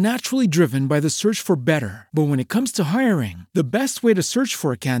humans, we're naturally driven by the search for better. But when it comes to hiring, the best way to search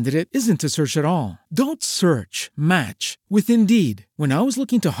for a candidate isn't to search at all. Don't search, match with Indeed. When I was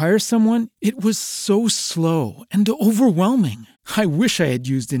looking to hire someone, it was so slow and overwhelming. I wish I had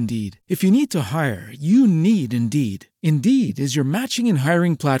used Indeed. If you need to hire, you need Indeed. Indeed is your matching and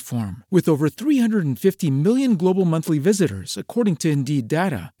hiring platform with over 350 million global monthly visitors, according to Indeed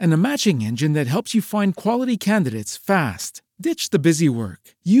data, and a matching engine that helps you find quality candidates fast. Ditch the busy work.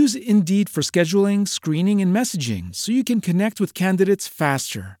 Use Indeed for scheduling, screening, and messaging so you can connect with candidates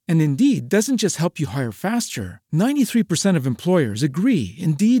faster. And Indeed doesn't just help you hire faster. 93% of employers agree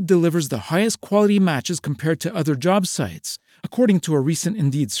Indeed delivers the highest quality matches compared to other job sites, according to a recent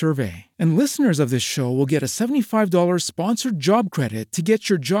Indeed survey. And listeners of this show will get a $75 sponsored job credit to get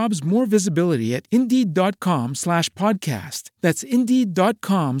your jobs more visibility at Indeed.com/podcast. That's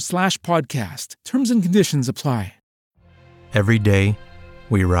Indeed.com/podcast. Terms and conditions apply. Every day,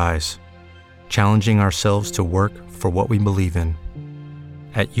 we rise, challenging ourselves to work for what we believe in.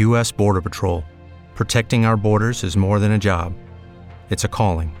 At U.S. Border Patrol, protecting our borders is more than a job. It's a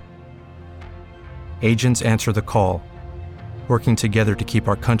calling. Agents answer the call, working together to keep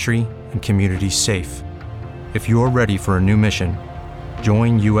our country and communities safe. If you're ready for a new mission,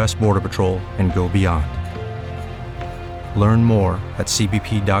 join U.S. Border Patrol and go beyond. Learn more at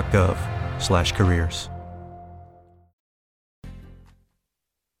cbp.gov/careers.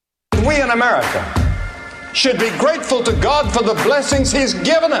 We in America should be grateful to God for the blessings He's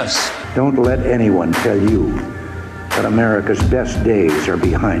given us. Don't let anyone tell you that America's best days are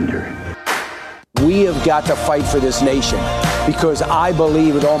behind her. We have got to fight for this nation because I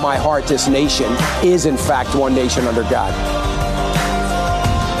believe with all my heart this nation is in fact one nation under God.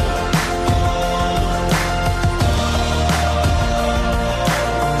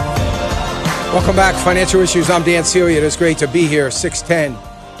 Welcome back, Financial Issues. I'm Dan Celia. It is great to be here.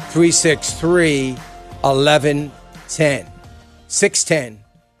 610-363-1110.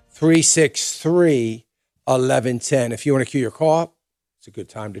 610-363-1110. If you want to cue your call up, it's a good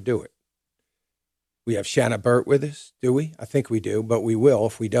time to do it. We have Shanna Burt with us, do we? I think we do, but we will.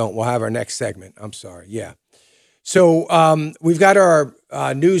 If we don't, we'll have our next segment. I'm sorry. Yeah. So we've got our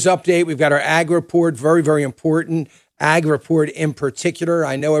news update. We've got our ag report, very, very important. Ag report in particular.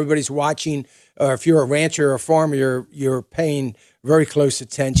 I know everybody's watching. If you're a rancher or a farmer, you're paying very close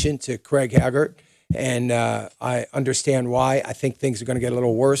attention to Craig Haggart, and I understand why. I think things are going to get a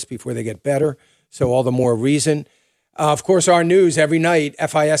little worse before they get better, so all the more reason. Of course, our news every night,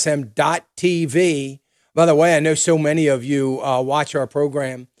 FISM.TV. By the way, I know so many of you watch our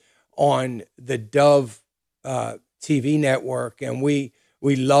program on the Dove TV network, and we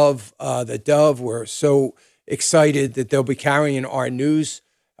love the Dove. We're so excited that they'll be carrying our news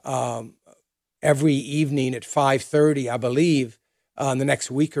every evening at 5:30, I believe, in the next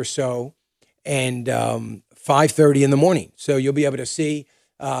week or so, and 5:30 in the morning. So you'll be able to see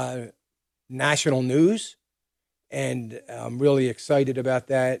national news, and I'm really excited about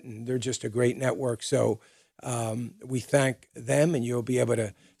that, and they're just a great network. So we thank them, and you'll be able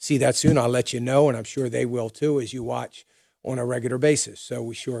to see that soon. I'll let you know, and I'm sure they will too as you watch on a regular basis. So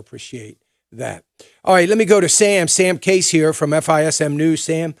we sure appreciate that. All right, let me go to Sam. Sam Case here from FISM News.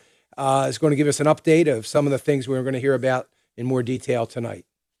 Sam is going to give us an update of some of the things we're going to hear about in more detail tonight.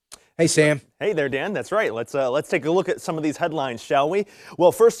 Hey, Sam. Hey there, Dan. That's right. Let's take a look at some of these headlines, shall we?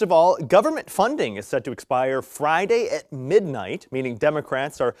 Well, first of all, government funding is set to expire Friday at midnight, meaning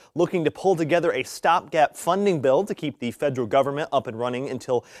Democrats are looking to pull together a stopgap funding bill to keep the federal government up and running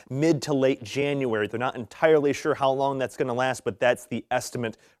until mid to late January. They're not entirely sure how long that's going to last, but that's the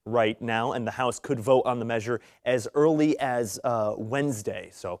estimate right now, and the House could vote on the measure as early as Wednesday.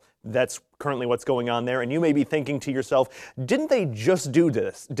 So that's currently what's going on there. And you may be thinking to yourself, didn't they just do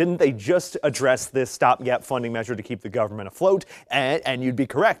this? Didn't they just address this stopgap funding measure to keep the government afloat. And you'd be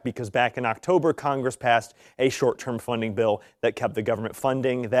correct, because back in October, Congress passed a short-term funding bill that kept the government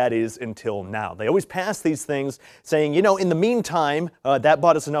funding. That is until now. They always pass these things saying, in the meantime, that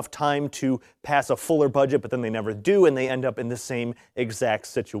bought us enough time to pass a fuller budget, but then they never do, and they end up in the same exact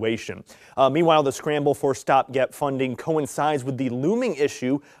situation. Meanwhile, the scramble for stopgap funding coincides with the looming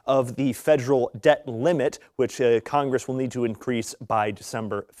issue of the federal debt limit, which Congress will need to increase by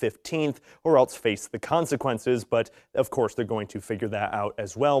December 15th, or else face the consequences. But of course, they're going to figure that out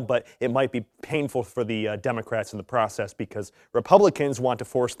as well. But it might be painful for the Democrats in the process, because Republicans want to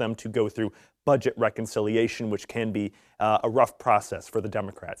force them to go through budget reconciliation, which can be a rough process for the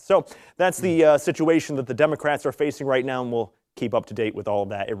Democrats. So that's the situation that the Democrats are facing right now, and we'll keep up to date with all of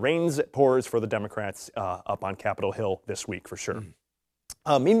that. It rains, it pours for the Democrats up on Capitol Hill this week for sure.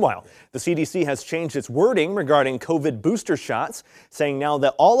 Meanwhile, the CDC has changed its wording regarding COVID booster shots, saying now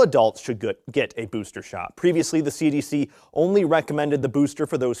that all adults should get a booster shot. Previously, the CDC only recommended the booster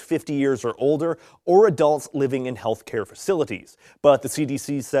for those 50 years or older, or adults living in healthcare facilities. But the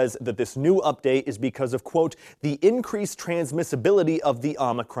CDC says that this new update is because of, quote, the increased transmissibility of the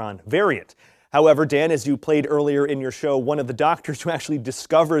Omicron variant. However, Dan, as you played earlier in your show, one of the doctors who actually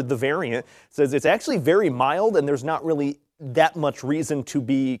discovered the variant says it's actually very mild, and there's not really that much reason to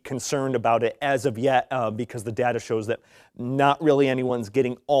be concerned about it as of yet, because the data shows that not really anyone's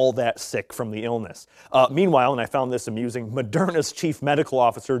getting all that sick from the illness. Meanwhile, and I found this amusing, Moderna's chief medical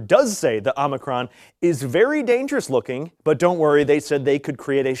officer does say that Omicron is very dangerous looking, but don't worry, they said they could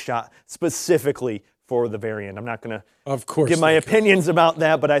create a shot specifically for the variant. I'm not going to give my opinions about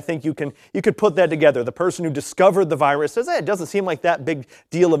that, but I think you could put that together. The person who discovered the virus says, it doesn't seem like that big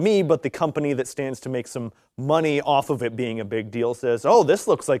deal of me, but the company that stands to make some money off of it being a big deal says, oh, this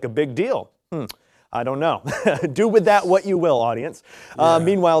looks like a big deal. I don't know. Do with that what you will, audience.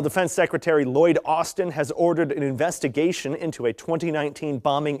 Meanwhile, Defense Secretary Lloyd Austin has ordered an investigation into a 2019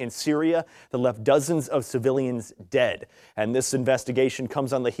 bombing in Syria that left dozens of civilians dead. And this investigation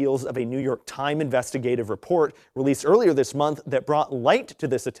comes on the heels of a New York Times investigative report released earlier this month that brought light to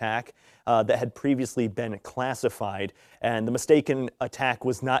this attack that had previously been classified. And the mistaken attack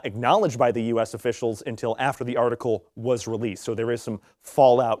was not acknowledged by the U.S. officials until after the article was released. So there is some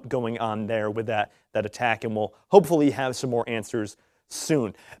fallout going on there with that attack, and we'll hopefully have some more answers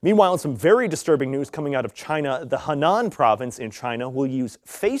soon. Meanwhile, some very disturbing news coming out of China. The Henan province in China will use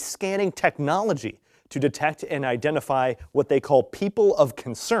face scanning technology to detect and identify what they call people of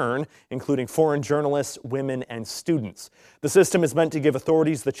concern, including foreign journalists, women, and students. The system is meant to give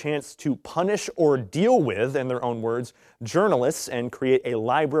authorities the chance to punish or deal with, in their own words, journalists and create a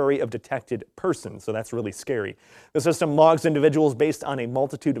library of detected persons. So that's really scary. The system logs individuals based on a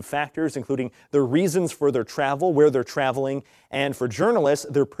multitude of factors, including their reasons for their travel, where they're traveling, and for journalists,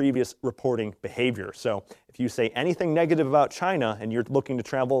 their previous reporting behavior. So if you say anything negative about China and you're looking to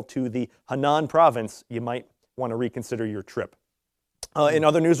travel to the Henan province, you might want to reconsider your trip. In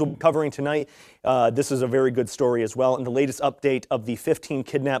other news we'll be covering tonight, this is a very good story as well. In the latest update of the 15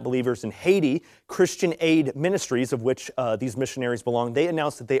 kidnapped believers in Haiti, Christian Aid Ministries, of which these missionaries belong, they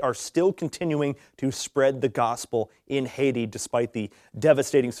announced that they are still continuing to spread the gospel in Haiti despite the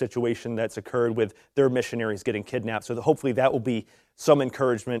devastating situation that's occurred with their missionaries getting kidnapped. So hopefully that will be some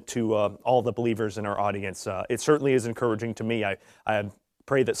encouragement to all the believers in our audience. It certainly is encouraging to me. I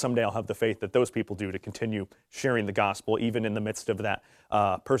pray that someday I'll have the faith that those people do to continue sharing the gospel, even in the midst of that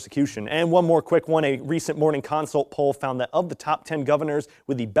persecution. And one more quick one. A recent Morning Consult poll found that of the top 10 governors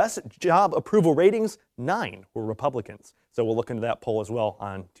with the best job approval ratings, 9 were Republicans. So we'll look into that poll as well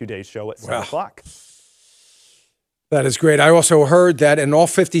on today's show at 7 o'clock. That is great. I also heard that in all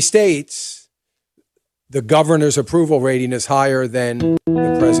 50 states, the governor's approval rating is higher than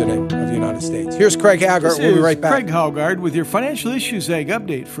the president of the United States. Here's Craig Haggard. We'll be right back. Craig Haggard with your Financial Issues Ag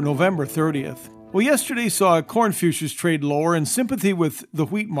update for November 30th. Well, yesterday saw corn futures trade lower in sympathy with the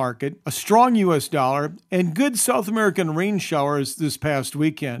wheat market, a strong U.S. dollar, and good South American rain showers this past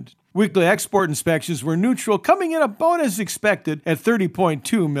weekend. Weekly export inspections were neutral, coming in about as expected at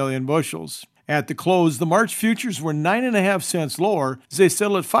 30.2 million bushels. At the close, the March futures were 9.5 cents lower as they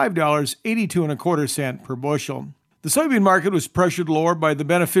settled at $5.8225 per bushel. The soybean market was pressured lower by the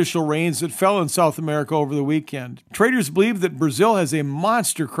beneficial rains that fell in South America over the weekend. Traders believe that Brazil has a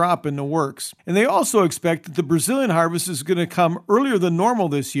monster crop in the works, and they also expect that the Brazilian harvest is going to come earlier than normal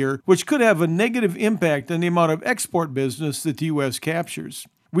this year, which could have a negative impact on the amount of export business that the U.S. captures.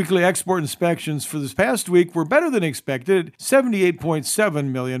 Weekly export inspections for this past week were better than expected at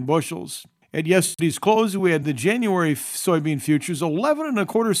 78.7 million bushels. At yesterday's close, we had the January soybean futures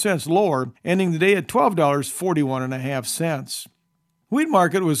 11.25 cents lower, ending the day at $12.41.5. Wheat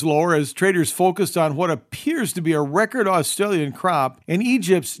market was lower as traders focused on what appears to be a record Australian crop and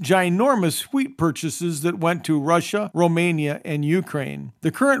Egypt's ginormous wheat purchases that went to Russia, Romania, and Ukraine.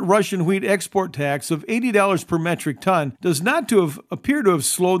 The current Russian wheat export tax of $80 per metric ton does not appear to have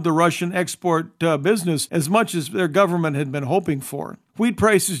slowed the Russian export business as much as their government had been hoping for. Wheat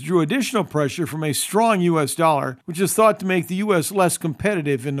prices drew additional pressure from a strong U.S. dollar, which is thought to make the U.S. less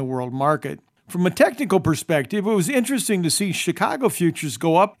competitive in the world market. From a technical perspective, it was interesting to see Chicago futures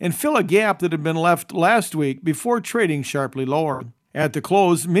go up and fill a gap that had been left last week before trading sharply lower. At the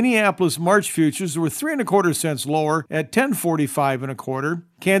close, Minneapolis March futures were 3 1/4 cents lower at 10.45 1/4.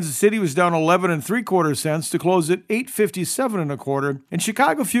 Kansas City was down 11 3/4 cents to close at 8.57 1/4, and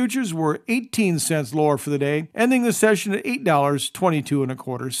Chicago futures were 18 cents lower for the day, ending the session at $8.22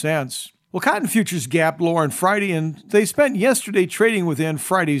 1/4 cents. Well, cotton futures gapped lower on Friday, and they spent yesterday trading within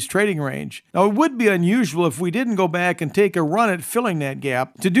Friday's trading range. Now, it would be unusual if we didn't go back and take a run at filling that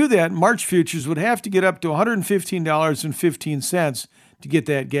gap. To do that, March futures would have to get up to $115.15 to get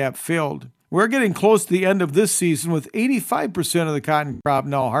that gap filled. We're getting close to the end of this season with 85% of the cotton crop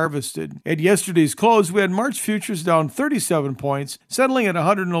now harvested. At yesterday's close, we had March futures down 37 points, settling at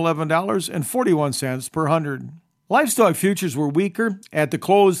 $111.41 per hundred. Livestock futures were weaker. At the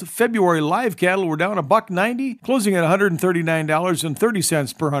close, February live cattle were down $1.90, closing at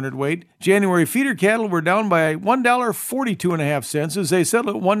 $139.30 per hundredweight. January feeder cattle were down by $1.42.5 as they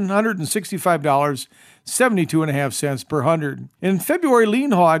settled at $165.72.5 per hundred. In February,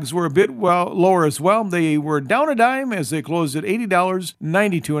 lean hogs were a bit lower as well. They were down a dime as they closed at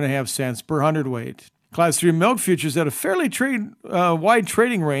 $80.92.5 per hundredweight. Class 3 milk futures had a fairly wide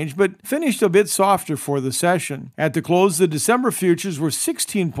trading range, but finished a bit softer for the session. At the close, the December futures were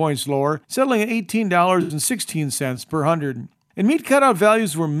 16 points lower, settling at $18.16 per hundred. And meat cutout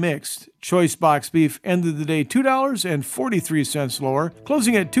values were mixed. Choice box beef ended the day $2.43 lower,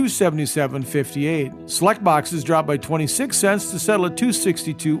 closing at $277.58. Select boxes dropped by 26 cents to settle at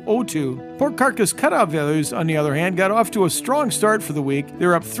 $262.02. Pork carcass cutout values, on the other hand, got off to a strong start for the week.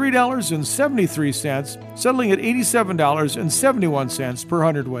 They're up $3.73, settling at $87.71 per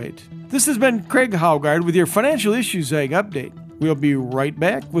hundredweight. This has been Craig Haugard with your Financial Issues Ag Update. We'll be right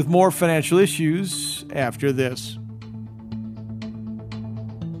back with more financial issues after this.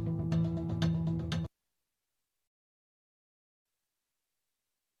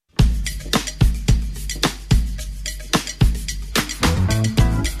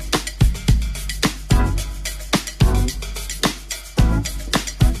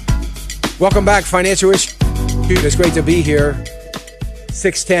 Welcome back, Financial Issues. It's great to be here.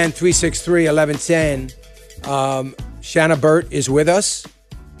 610-363-1110. Shanna Burt is with us.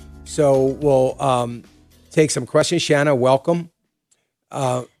 So we'll take some questions. Shanna, welcome.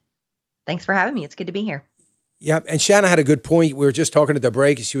 Thanks for having me. It's good to be here. Yep. And Shanna had a good point. We were just talking at the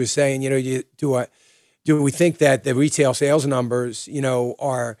break. She was saying, do we think that the retail sales numbers,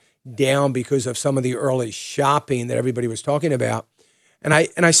 are down because of some of the early shopping that everybody was talking about? And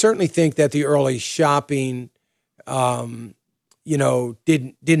I certainly think that the early shopping, didn't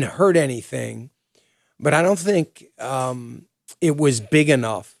hurt anything, but I don't think it was big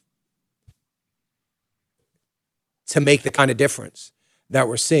enough to make the kind of difference that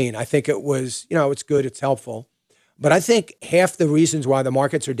we're seeing. I think it was, it's good, it's helpful, but I think half the reasons why the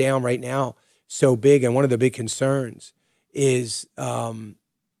markets are down right now so big, and one of the big concerns is the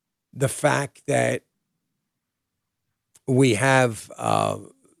fact that we have,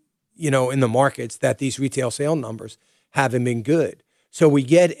 in the markets that these retail sale numbers haven't been good. So we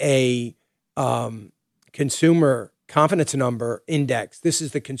get a consumer confidence number index. This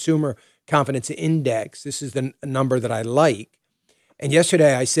is the consumer confidence index. This is the number that I like. And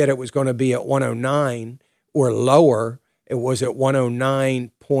yesterday I said it was going to be at 109 or lower. It was at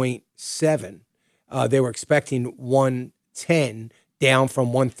 109.7. They were expecting 110, down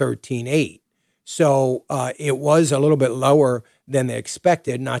from 113.8. So it was a little bit lower than they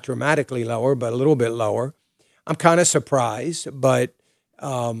expected, not dramatically lower, but a little bit lower. I'm kind of surprised, but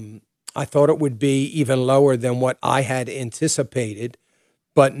I thought it would be even lower than what I had anticipated.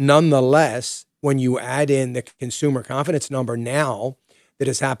 But nonetheless, when you add in the consumer confidence number now that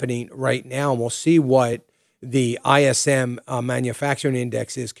is happening right now, and we'll see what the ISM manufacturing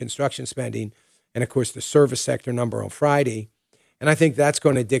index is, construction spending, and of course the service sector number on Friday. And I think that's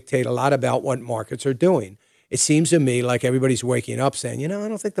going to dictate a lot about what markets are doing. It seems to me like everybody's waking up saying, I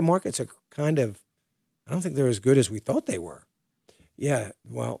don't think the markets are I don't think they're as good as we thought they were. Yeah,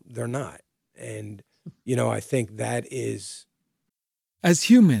 well, they're not. And, I think that is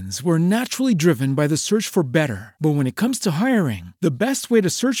As humans, we're naturally driven by the search for better. But when it comes to hiring, the best way to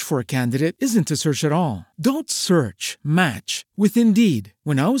search for a candidate isn't to search at all. Don't search, match with Indeed.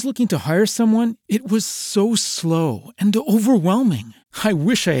 When I was looking to hire someone, it was so slow and overwhelming. I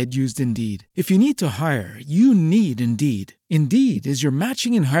wish I had used Indeed. If you need to hire, you need Indeed. Indeed is your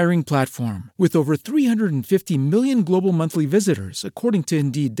matching and hiring platform with over 350 million global monthly visitors, according to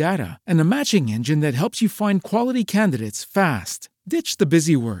Indeed data, and a matching engine that helps you find quality candidates fast. Ditch the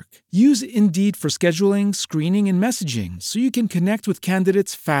busy work. Use Indeed for scheduling, screening, and messaging so you can connect with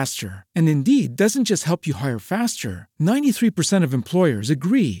candidates faster. And Indeed doesn't just help you hire faster. 93% of employers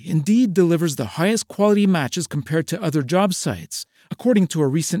agree Indeed delivers the highest quality matches compared to other job sites, according to a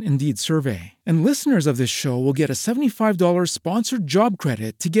recent Indeed survey. And listeners of this show will get a $75 sponsored job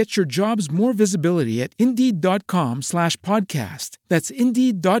credit to get your jobs more visibility at Indeed.com/podcast. That's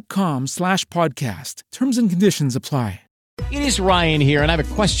Indeed.com/podcast. Terms and conditions apply. It is Ryan here, and I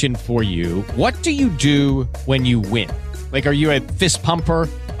have a question for you. What do you do when you win? Like, are you a fist pumper,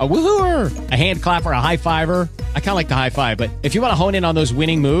 a woohooer, a hand clapper, a high fiver? I kind of like the high five, but if you want to hone in on those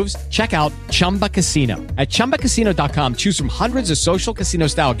winning moves, check out Chumba Casino. At ChumbaCasino.com, choose from hundreds of social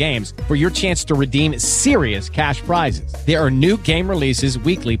casino-style games for your chance to redeem serious cash prizes. There are new game releases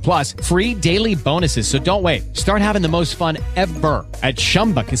weekly, plus free daily bonuses, so don't wait. Start having the most fun ever at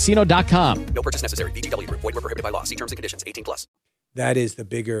ChumbaCasino.com. No purchase necessary. VGW. Void where prohibited by law. See terms and conditions. 18+. That is the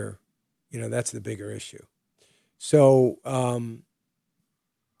bigger, that's the bigger issue. So,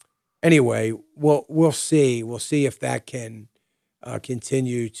 anyway, we'll see. We'll see if that can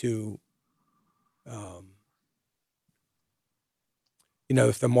continue to,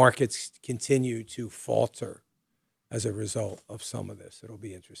 if the markets continue to falter as a result of some of this. It'll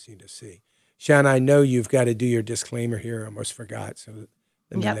be interesting to see. Shannon, I know you've got to do your disclaimer here. I almost forgot. So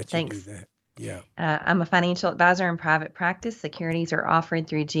let me let you do that. Yeah. I'm a financial advisor in private practice. Securities are offered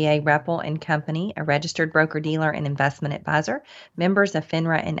through GA Reppel and Company, a registered broker-dealer and investment advisor, members of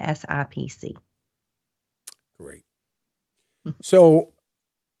FINRA and SIPC. Great. So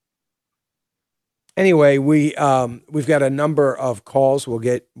anyway, we've got a number of calls we'll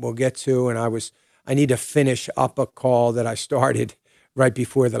get to, and I need to finish up a call that I started right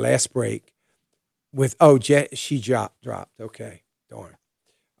before the last break with she dropped. Okay, darn.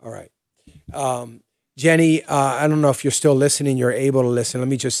 All right. Jenny, I don't know if you're still listening. You're able to listen. Let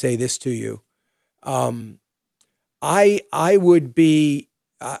me just say this to you. I would be,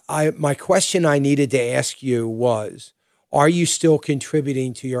 my question I needed to ask you was, are you still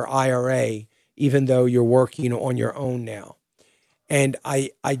contributing to your IRA even though you're working on your own now? And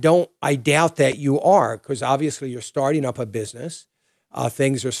I doubt that you are, because obviously you're starting up a business.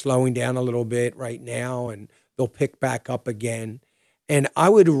 Things are slowing down a little bit right now, and they'll pick back up again. And I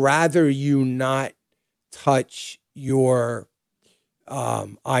would rather you not touch your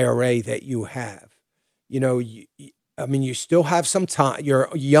IRA that you have. You still have some time. You're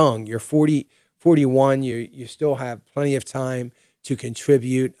young. You're 41. You still have plenty of time to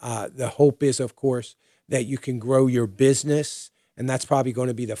contribute. The hope is, of course, that you can grow your business, and that's probably going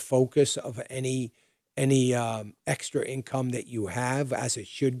to be the focus of any extra income that you have, as it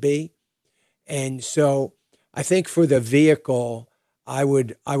should be. And so I think for the vehicle, I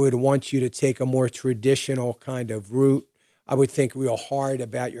would want you to take a more traditional kind of route. I would think real hard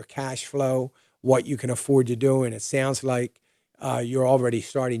about your cash flow, what you can afford to do. And it sounds like you're already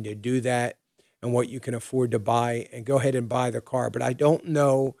starting to do that, and what you can afford to buy, and go ahead and buy the car. But I don't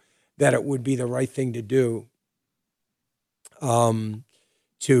know that it would be the right thing to do to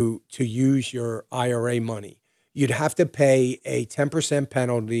use your IRA money. You'd have to pay a 10%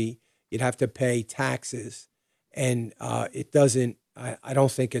 penalty. You'd have to pay taxes. And I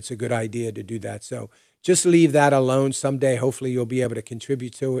don't think it's a good idea to do that. So just leave that alone. Someday, hopefully, you'll be able to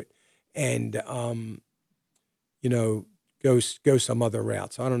contribute to it, and go some other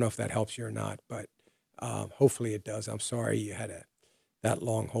route. So I don't know if that helps you or not, but hopefully it does. I'm sorry you had that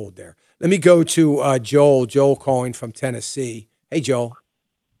long hold there. Let me go to Joel. Joel calling from Tennessee. Hey, Joel.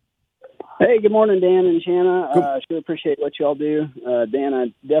 Hey, good morning, Dan and Shanna. I sure appreciate what y'all do. Dan,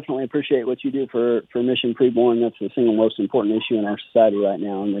 I definitely appreciate what you do for Mission Preborn. That's the single most important issue in our society right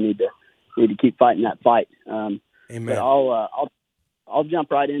now, and we need to keep fighting that fight. Amen. But I'll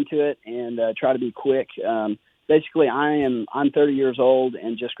jump right into it and try to be quick. Basically, I'm 30 years old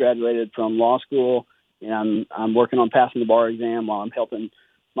and just graduated from law school, and I'm working on passing the bar exam while I'm helping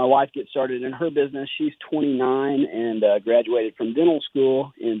my wife get started in her business. She's 29 and graduated from dental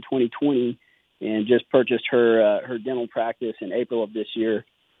school in 2020 and just purchased her dental practice in April of this year.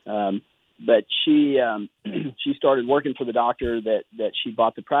 But she started working for the doctor that she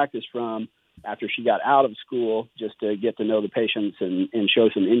bought the practice from after she got out of school, just to get to know the patients and show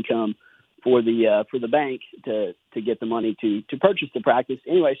some income for the bank to get the money to purchase the practice.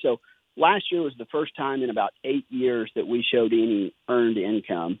 Anyway, so last year was the first time in about 8 years that we showed any earned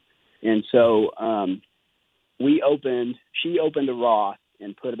income. And so she opened a Roth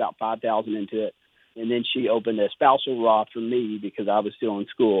and put about $5,000 into it. And then she opened a spousal Roth for me because I was still in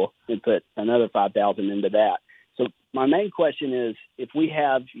school and put another $5,000 into that. So my main question is, if we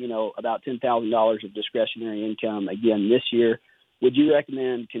have, about $10,000 of discretionary income again this year, would you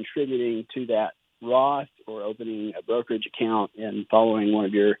recommend contributing to that Roth or opening a brokerage account and following one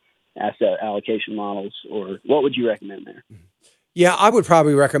of your asset allocation models, or what would you recommend there? Yeah, I would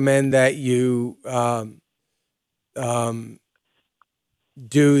probably recommend that you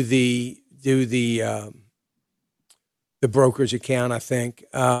do the brokerage account, I think,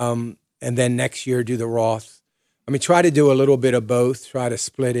 and then next year do the Roth. I mean, try to do a little bit of both. Try to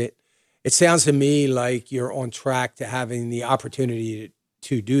split it. It sounds to me like you're on track to having the opportunity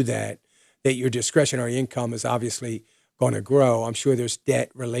to do that. That your discretionary income is obviously going to grow. I'm sure there's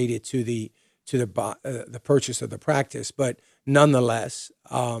debt related to the purchase of the practice, but nonetheless,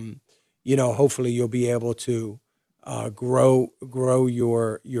 hopefully you'll be able to grow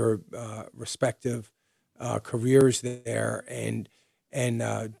your respective careers there and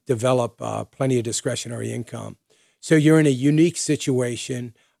develop plenty of discretionary income. So you're in a unique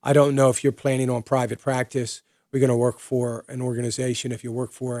situation. I don't know if you're planning on private practice. We're going to work for an organization. If you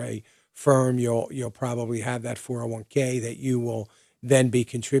work for a firm, you'll probably have that 401k that you will then be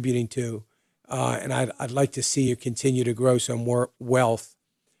contributing to. And I'd like to see you continue to grow some more wealth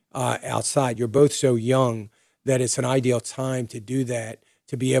outside. You're both so young that it's an ideal time to do that,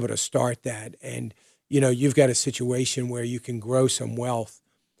 to be able to start that. And, you've got a situation where you can grow some wealth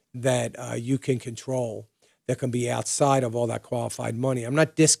that you can control, that can be outside of all that qualified money. I'm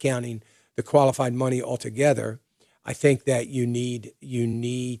not discounting the qualified money altogether. I think that you need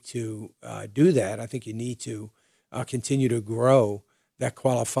to do that. I think you need to continue to grow that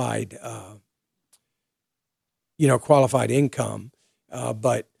qualified income.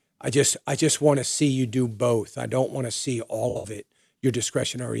 But I just want to see you do both. I don't want to see all of it, your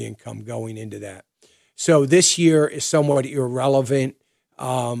discretionary income, going into that. So this year is somewhat irrelevant.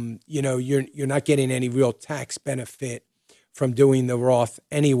 You're not getting any real tax benefit from doing the Roth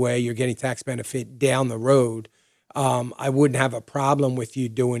anyway. You're getting tax benefit down the road. I wouldn't have a problem with you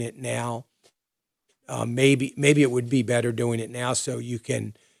doing it now. Maybe it would be better doing it now so you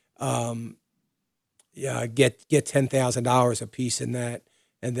can get $10,000 a piece in that,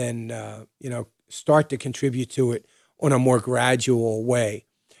 and then start to contribute to it on a more gradual way.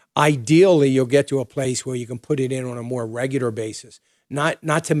 Ideally, you'll get to a place where you can put it in on a more regular basis,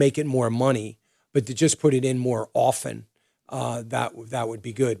 not to make it more money, but to just put it in more often. That would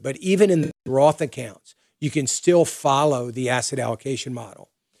be good. But even in the Roth accounts, you can still follow the asset allocation model.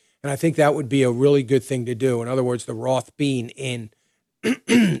 And I think that would be a really good thing to do. In other words, the Roth being in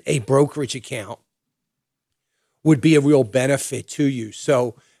a brokerage account would be a real benefit to you.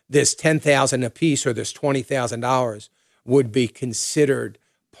 So this $10,000 a piece or this $20,000 would be considered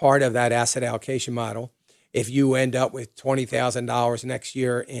part of that asset allocation model. If you end up with $20,000 next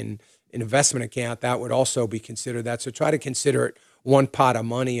year in an investment account, that would also be considered that. So try to consider it one pot of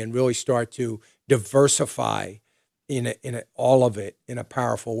money and really start to diversify in all of it in a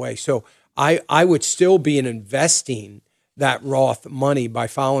powerful way. So I would still be investing that Roth money by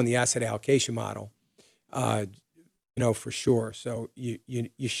following the asset allocation model, for sure. So you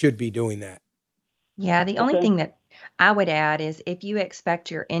should be doing that. Yeah, the only thing that I would add is if you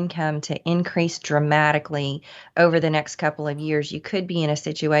expect your income to increase dramatically over the next couple of years, you could be in a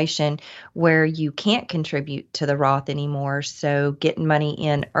situation where you can't contribute to the Roth anymore. So getting money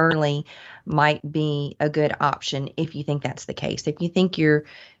in early might be a good option if you think that's the case. If you think your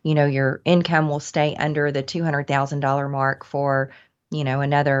income will stay under the $200,000 mark for,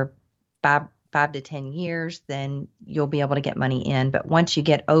 another 5 to 10 years, then you'll be able to get money in. But once you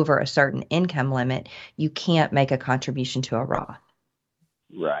get over a certain income limit, you can't make a contribution to a Roth.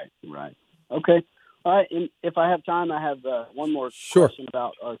 Right. Okay. All right. And if I have time, I have one more question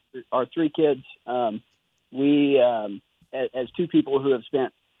about our three kids. We, as two people who have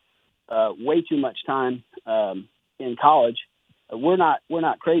spent way too much time in college, we're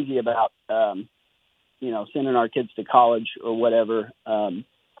not crazy about sending our kids to college or whatever.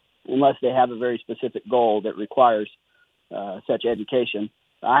 Unless they have a very specific goal that requires such education.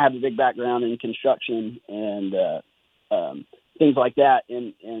 I have a big background in construction and things like that,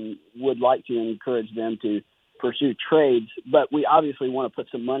 and would like to encourage them to pursue trades, but we obviously want to put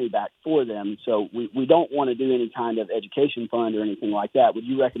some money back for them. So we don't want to do any kind of education fund or anything like that. Would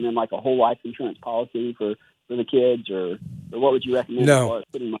you recommend like a whole life insurance policy for the kids, or what would you recommend?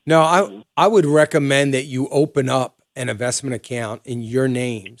 I would recommend that you open up an investment account in your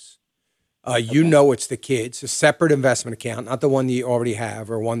names. You know it's the kids, a separate investment account, not the one that you already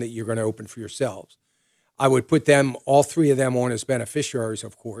have or one that you're going to open for yourselves. I would put them, all three of them, on as beneficiaries,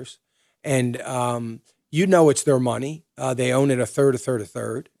 of course. And you know it's their money. They own it a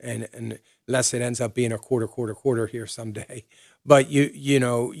third, and unless it ends up being a quarter here someday. But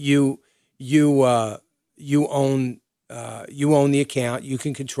you own the account. You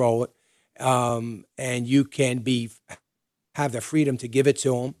can control it, and you can have the freedom to give it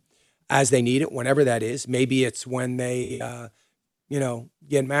to them as they need it, whenever that is. Maybe it's when they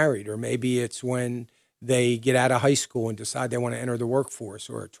get married, or maybe it's when they get out of high school and decide they want to enter the workforce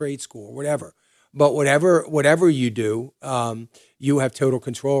or a trade school or whatever. But whatever you do, you have total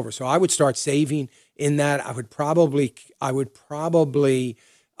control over. So I would start saving in that. I would probably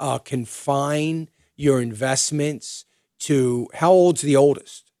confine your investments to, how old's the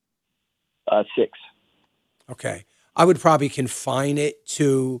oldest? 6. Okay. I would probably confine it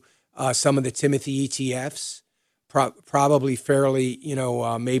to some of the Timothy ETFs, probably fairly,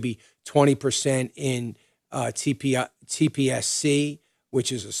 maybe 20% in TPSC,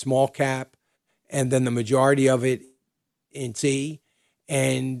 which is a small cap, and then the majority of it in T,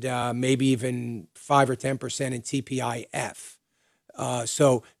 and maybe even 5 or 10% in TPIF.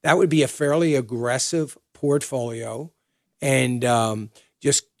 So that would be a fairly aggressive portfolio, and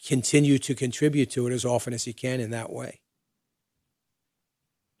just continue to contribute to it as often as you can in that way.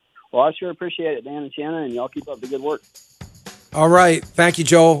 Well, I sure appreciate it, Dan and Shannon, and y'all keep up the good work. All right. Thank you,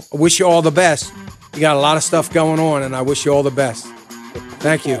 Joel. I wish you all the best. You got a lot of stuff going on, and I wish you all the best.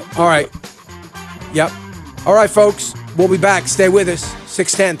 Thank you. All right. Yep. All right, folks. We'll be back. Stay with us.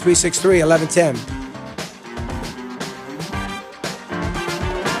 610-363-1110.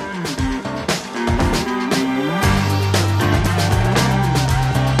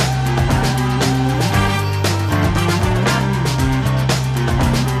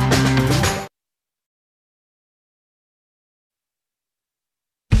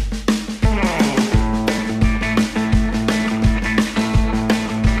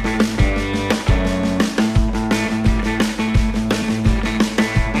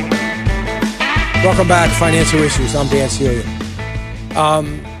 Welcome back, Financial Issues. I'm Dan Celia.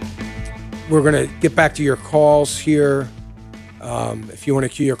 We're going to get back to your calls here. If you want to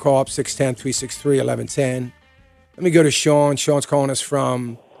queue your call up, 610-363-1110. Let me go to Sean. Sean's calling us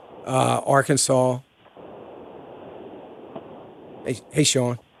from Arkansas. Hey,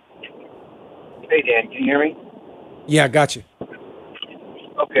 Sean. Hey, Dan. Can you hear me? Yeah, I got you.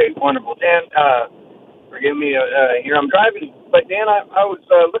 Okay, wonderful. Dan, forgive me here. I'm driving. But, Dan, I was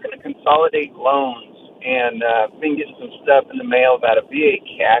looking to consolidate loans and been getting some stuff in the mail about a VA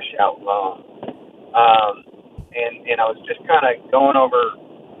cash-out loan. And I was just kind of going over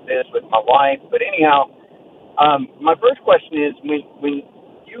this with my wife. But anyhow, my first question is, when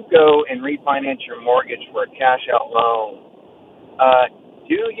you go and refinance your mortgage for a cash-out loan,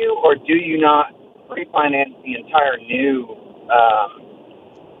 do you or do you not refinance the entire new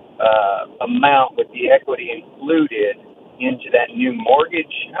amount with the equity included into that new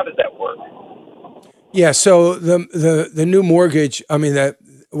mortgage? How does that work? Yeah, so the new mortgage, I mean,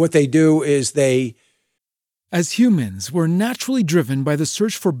 what they do is As humans, we're naturally driven by the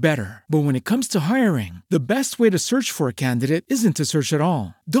search for better. But when it comes to hiring, the best way to search for a candidate isn't to search at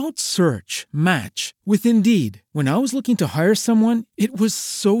all. Don't search, match with Indeed. When I was looking to hire someone, it was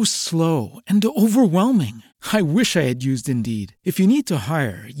so slow and overwhelming. I wish I had used Indeed. If you need to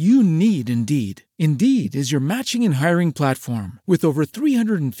hire, you need Indeed. Indeed is your matching and hiring platform with over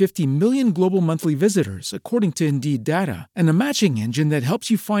 350 million global monthly visitors, according to Indeed data, and a matching engine that helps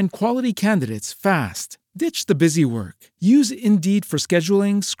you find quality candidates fast. Ditch the busy work. Use Indeed for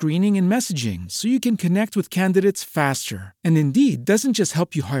scheduling, screening, and messaging so you can connect with candidates faster. And Indeed doesn't just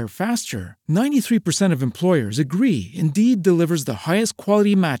help you hire faster. 93% of employers agree Indeed delivers the highest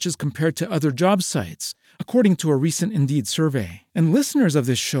quality matches compared to other job sites, according to a recent Indeed survey. And listeners of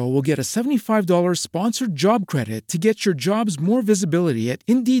this show will get a $75 sponsored job credit to get your jobs more visibility at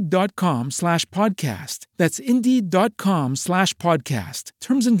Indeed.com/podcast. That's Indeed.com/podcast.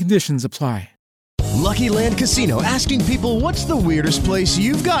 Terms and conditions apply. Lucky Land Casino, asking people, what's the weirdest place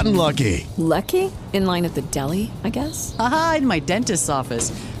you've gotten lucky? Lucky? In line at the deli, I guess? Aha, in my dentist's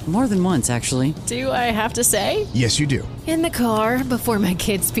office. More than once, actually. Do I have to say? Yes, you do. In the car before my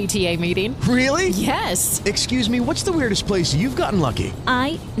kids' PTA meeting. Really? Yes. Excuse me, what's the weirdest place you've gotten lucky?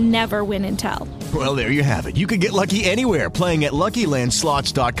 I never win and tell. Well, there you have it. You can get lucky anywhere, playing at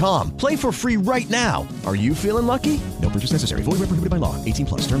LuckyLandSlots.com. Play for free right now. Are you feeling lucky? No purchase necessary. Void where prohibited by law.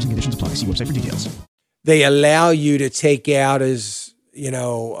 18+. Terms and conditions apply. See website for details. They allow you to take out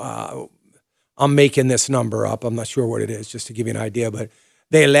I'm making this number up. I'm not sure what it is, just to give you an idea, but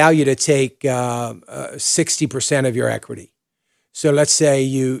they allow you to take 60% of your equity. So let's say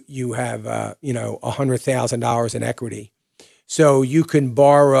you have $100,000 in equity. So you can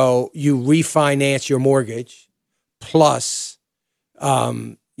refinance your mortgage plus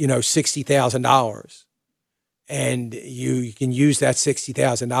 $60,000, and you can use that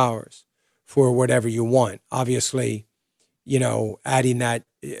 $60,000 for whatever you want. Obviously, adding that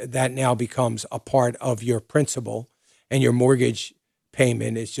now becomes a part of your principal, and your mortgage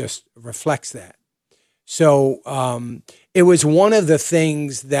payment just reflects that. So it was one of the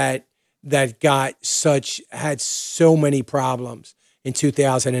things that had so many problems in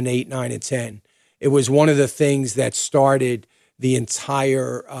 2008, 9, and 10. It was one of the things that started the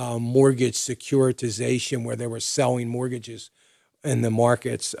entire mortgage securitization, where they were selling mortgages in the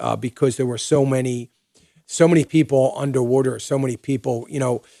markets because there were so many people underwater, so many people,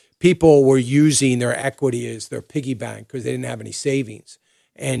 people were using their equity as their piggy bank because they didn't have any savings.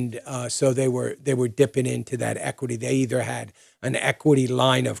 And so they were dipping into that equity. They either had an equity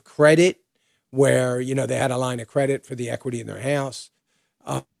line of credit where, they had a line of credit for the equity in their house,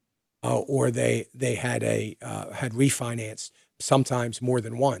 or they had refinanced sometimes more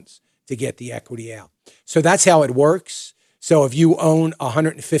than once to get the equity out. So that's how it works. So if you own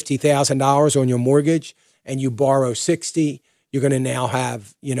 $150,000 on your mortgage and you borrow $60,000, you're going to now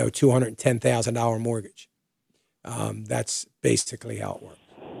have, $210,000 mortgage. That's basically how it works.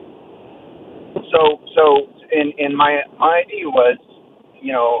 So in my idea was,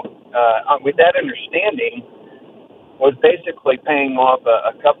 with that understanding, was basically paying off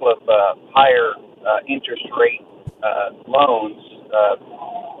a couple of higher interest rate loans,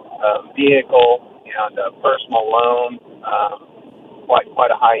 vehicle and a personal loan,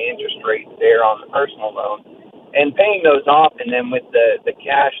 quite a high interest rate there on the personal loan, and paying those off, and then with the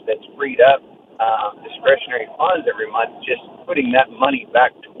cash that's freed up, discretionary funds every month, just putting that money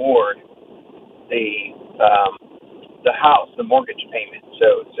back toward the house, the mortgage payment.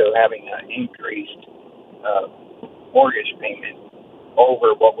 So having an increased mortgage payment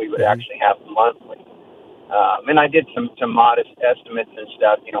over what we would actually have monthly. And I did some modest estimates and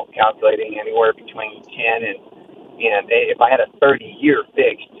stuff, calculating anywhere between 10 and if I had a 30-year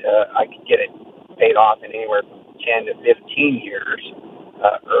fixed, I could get it paid off in anywhere from 10 to 15 years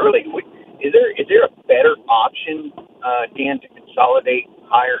early. Is there a better option, Dan, to consolidate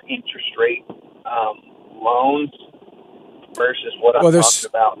higher interest rate loans versus what I'm talking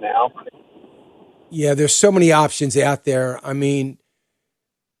about now? Yeah, there's so many options out there. I mean,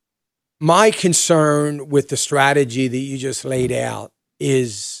 my concern with the strategy that you just laid out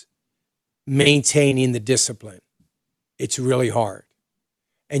is maintaining the discipline. It's really hard.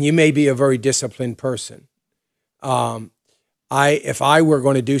 And you may be a very disciplined person. If I were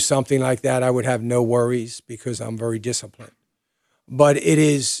going to do something like that, I would have no worries because I'm very disciplined. But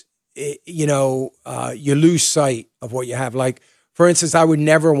you lose sight of what you have. Like, for instance, I would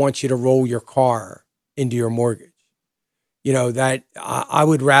never want you to roll your car into your mortgage. That I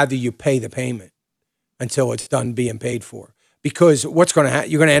would rather you pay the payment until it's done being paid for. Because what's going to happen,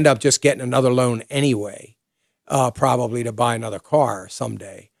 you're going to end up just getting another loan anyway, probably to buy another car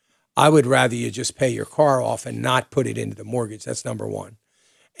someday. I would rather you just pay your car off and not put it into the mortgage. That's number one.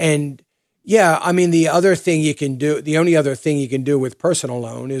 And yeah, I mean, the only other thing you can do with personal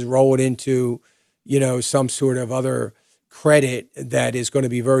loan is roll it into, some sort of other credit that is going to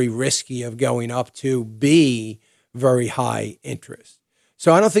be very risky of going up to be very high interest.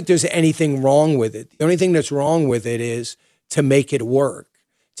 So I don't think there's anything wrong with it. The only thing that's wrong with it is to make it work.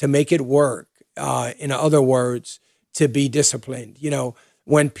 In other words, to be disciplined.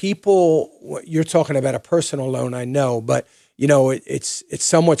 When you're talking about a personal loan, I know, but it's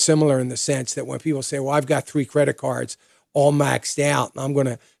somewhat similar in the sense that when people say, well, I've got 3 credit cards all maxed out and I'm going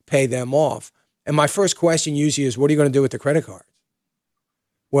to pay them off. And my first question usually is, what are you going to do with the credit cards?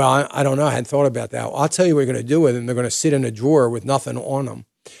 Well, I don't know. I hadn't thought about that. Well, I'll tell you what you're going to do with them. They're going to sit in a drawer with nothing on them.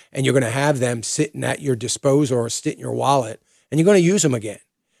 And you're going to have them sitting at your disposal or sit in your wallet. And you're going to use them again,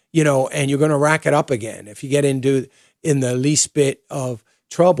 and you're going to rack it up again. If you get in the least bit of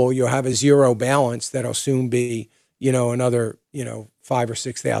trouble, you'll have a zero balance that'll soon be, another, $5,000 or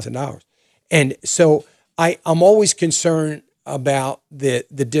 $6,000. And so I'm always concerned about the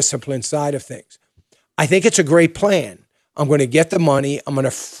discipline side of things. I think it's a great plan. I'm going to get the money. I'm going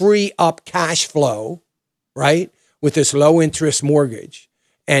to free up cash flow, right, with this low interest mortgage.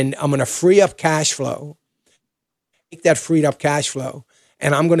 And I'm going to free up cash flow, take that freed up cash flow,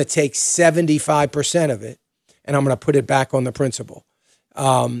 and I'm going to take 75% of it, and I'm going to put it back on the principal.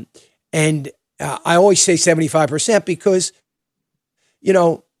 I always say 75% because,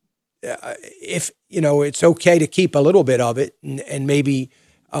 if, it's okay to keep a little bit of it and maybe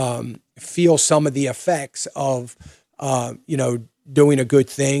feel some of the effects of, doing a good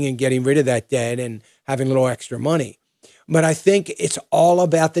thing and getting rid of that debt and having a little extra money. But I think it's all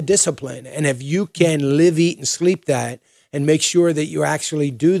about the discipline. And if you can live, eat, and sleep that and make sure that you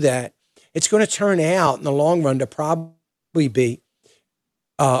actually do that, it's going to turn out in the long run to probably be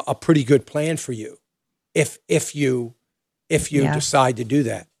a pretty good plan for you if you decide to do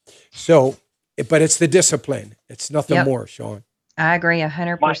that. So, but it's the discipline. It's nothing more, Sean. I agree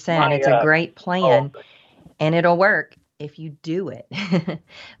 100%. It's a great plan, and it'll work if you do it. But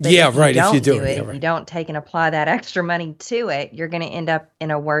if you do it, if you don't take and apply that extra money to it, you're going to end up in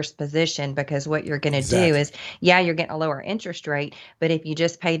a worse position, because what you're going to do is, you're getting a lower interest rate, but if you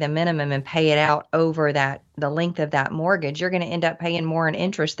just pay the minimum and pay it out over the length of that mortgage, you're going to end up paying more in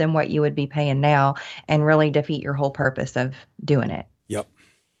interest than what you would be paying now, and really defeat your whole purpose of doing it. Yep.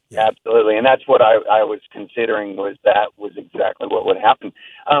 Absolutely, and that's what I was considering, was exactly what would happen.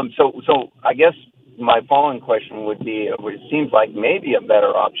 So I guess my following question would be, it seems like maybe a better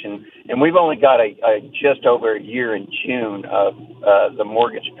option, and we've only got a just over a year in June of the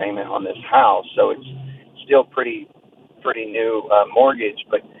mortgage payment on this house, so it's still pretty new mortgage.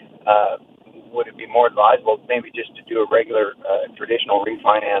 But would it be more advisable maybe just to do a regular traditional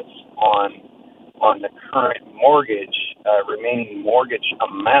refinance on the current mortgage, remaining mortgage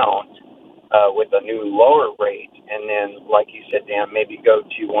amount, with a new lower rate, and then, like you said, Dan, maybe go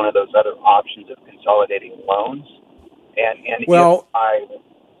to one of those other options of consolidating loans? And well,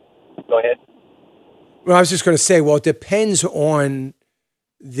 go ahead. Well, I was just going to say, it depends on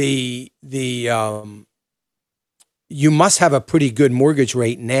the you must have a pretty good mortgage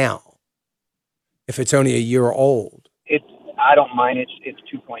rate now if it's only a year old. I don't mind. It's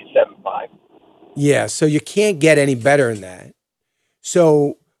 2.75. Yeah, so you can't get any better than that.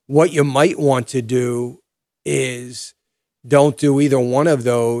 So what you might want to do is don't do either one of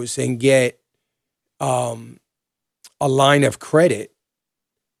those and get a line of credit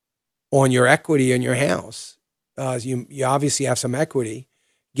on your equity in your house. You obviously have some equity.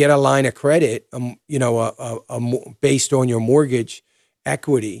 Get a line of credit, based on your mortgage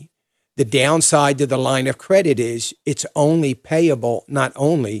equity. The downside to the line of credit is it's only payable, not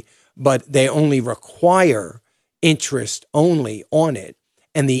only, but they only require interest only on it.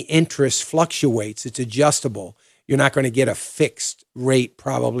 And the interest fluctuates. It's adjustable. You're not going to get a fixed rate,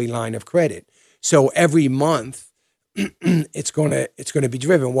 probably, line of credit. So every month, it's going to be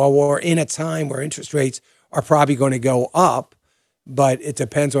driven. Well, we're in a time where interest rates are probably going to go up, but it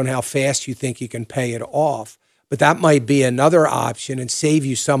depends on how fast you think you can pay it off. But that might be another option and save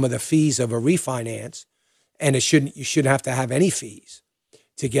you some of the fees of a refinance. And you shouldn't have to have any fees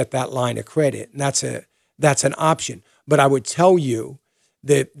to get that line of credit. And that's an option. But I would tell you,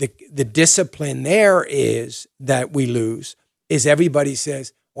 the discipline there is that we lose is everybody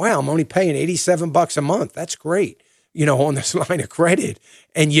says, wow, I'm only paying $87 a month. That's great, on this line of credit.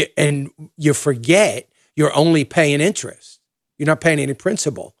 And you forget you're only paying interest. You're not paying any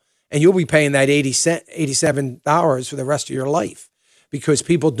principal. And you'll be paying that $87 for the rest of your life, because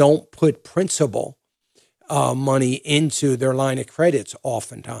people don't put principal money into their line of credits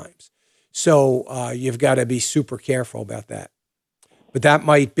oftentimes. So you've got to be super careful about that. But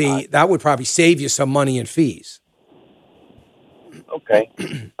that would probably save you some money in fees. Okay.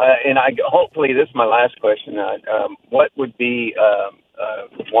 And hopefully this is my last question. What would be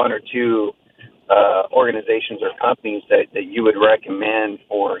one or two organizations or companies that you would recommend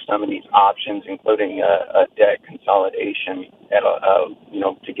for some of these options, including a debt consolidation at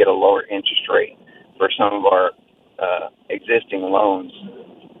to get a lower interest rate for some of our existing loans?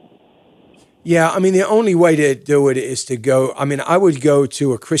 Yeah, the only way to do it is to go, I would go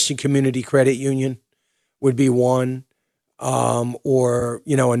to a Christian Community Credit Union would be one, or,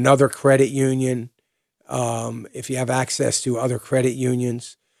 another credit union, if you have access to other credit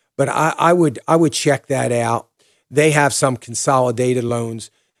unions. But I would check that out. They have some consolidated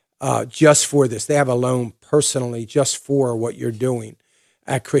loans just for this. They have a loan personally just for what you're doing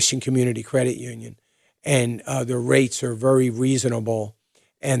at Christian Community Credit Union. And the rates are very reasonable,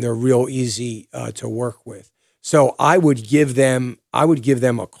 and they're real easy to work with. So I would give them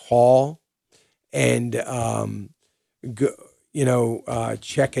a call and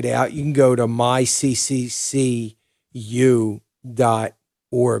check it out. You can go to mycccu.org,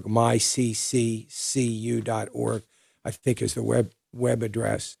 mycccu.org, I think is the web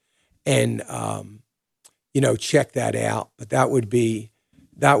address. And, check that out. But that would be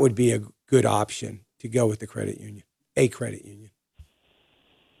a good option to go with the credit union, a credit union.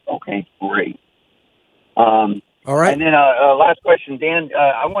 Okay, great. All right. And then last question, Dan.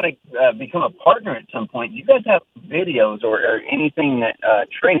 I want to become a partner at some point. Do you guys have videos or anything that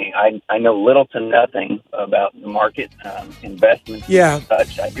training? I know little to nothing about the market, investments, and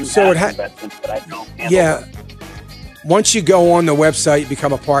such. I do have investments, but I don't handle them. Once you go on the website,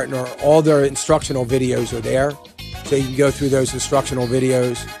 become a partner, all their instructional videos are there. So you can go through those instructional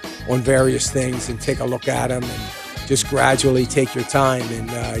videos on various things and take a look at them and just gradually take your time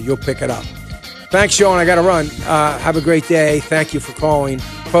and you'll pick it up. Thanks, Sean. I got to run. Have a great day. Thank you for calling.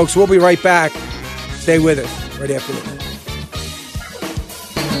 Folks, we'll be right back. Stay with us right after this.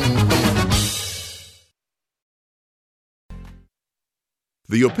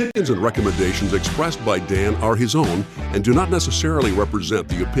 The opinions and recommendations expressed by Dan are his own and do not necessarily represent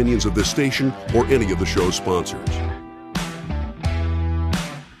the opinions of this station or any of the show's sponsors.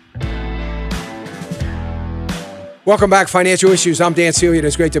 Welcome back, Financial Issues. I'm Dan Celia.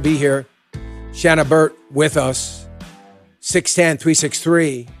 It's great to be here. Shanna Burt with us.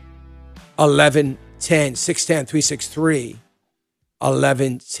 610-363-1110.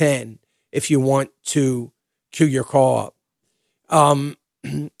 610-363-1110 if you want to queue your call up.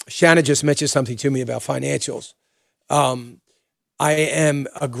 Shanna just mentioned something to me about financials. I am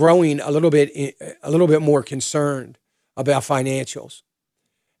growing a little bit more concerned about financials.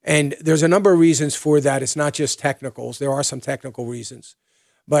 And there's a number of reasons for that. It's not just technicals. There are some technical reasons.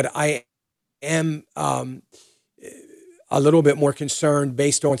 But I am a little bit more concerned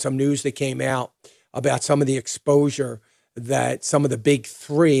based on some news that came out about some of the exposure that some of the big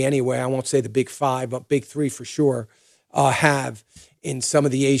three, anyway, I won't say the big five, but big three for sure, have in some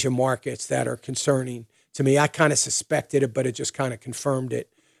of the Asian markets that are concerning to me. I kind of suspected it, but it just kind of confirmed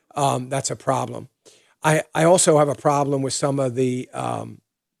it. That's a problem. I also have a problem with some of the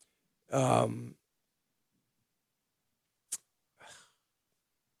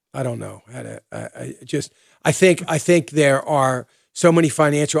I don't know how to. I think there are so many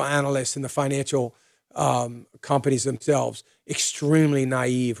financial analysts and the financial companies themselves extremely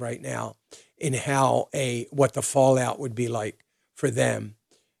naive right now in what the fallout would be like for them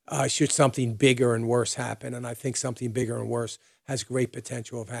should something bigger and worse happen. And I think something bigger and worse has great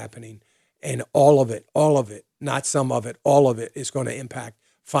potential of happening. And all of it, not some of it, all of it is going to impact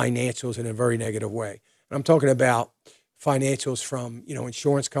financials in a very negative way. And I'm talking about financials from,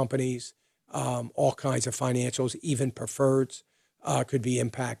 insurance companies, all kinds of financials, even preferreds could be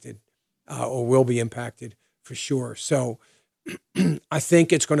impacted or will be impacted for sure. So I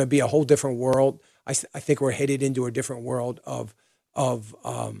think it's going to be a whole different world. I think we're headed into a different world of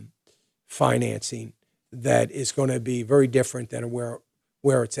financing that is going to be very different than where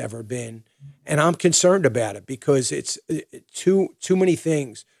it's ever been. And I'm concerned about it because it's too many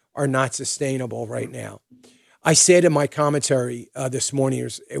things are not sustainable right now. I said in my commentary this morning,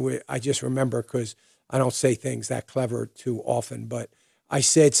 I just remember because I don't say things that clever too often, but I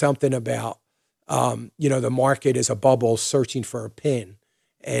said something about, the market is a bubble searching for a pin.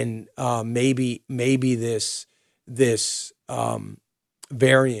 And maybe this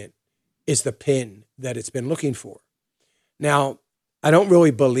variant is the pin that it's been looking for. Now, I don't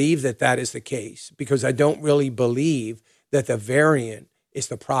really believe that is the case because I don't really believe that the variant is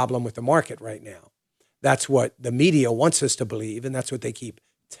the problem with the market right now. That's what the media wants us to believe, and that's what they keep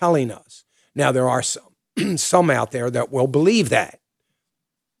telling us. Now, there are some out there that will believe that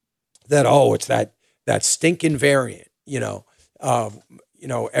it's that stinking variant,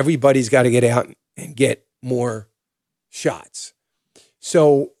 everybody's got to get out and get more shots.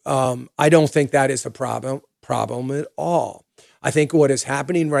 So I don't think that is the problem at all. I think what is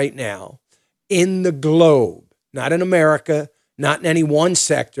happening right now in the globe, not in America, not in any one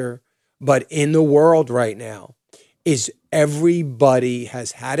sector, but in the world right now, is everybody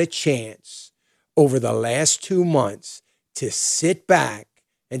has had a chance over the last 2 months to sit back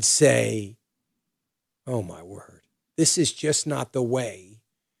and say, oh my word, this is just not the way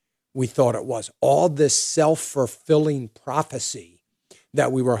we thought it was. All this self-fulfilling prophecy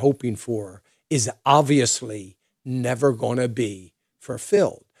that we were hoping for is obviously never going to be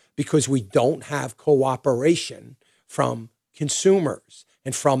fulfilled because we don't have cooperation from consumers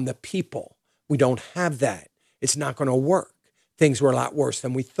and from the people. We don't have that. It's not going to work. Things were a lot worse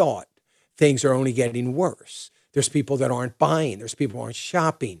than we thought. Things are only getting worse. There's people that aren't buying. There's people who aren't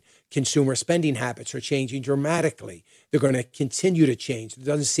shopping. consumer spending habits are changing dramatically. They're going to continue to change. There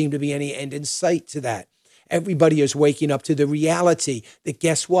doesn't seem to be any end in sight to that. Everybody is waking up to the reality that,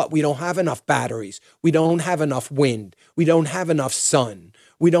 guess what? We don't have enough batteries. We don't have enough wind. We don't have enough sun.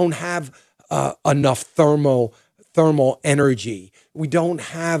 We don't have enough thermal energy. We don't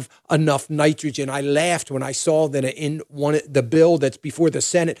have enough nitrogen. I laughed when I saw that in the bill that's before the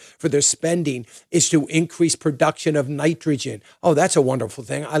Senate for their spending is to increase production of nitrogen. Oh, that's a wonderful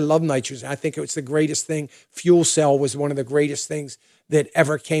thing. I love nitrogen. I think it's the greatest thing. Fuel cell was one of the greatest things that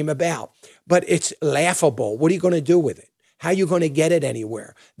ever came about. But it's laughable. What are you going to do with it? How are you going to get it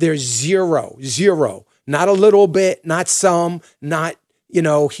anywhere? There's zero, not a little bit, not some, not,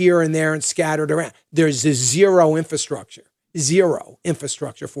 here and there and scattered around. There's zero infrastructure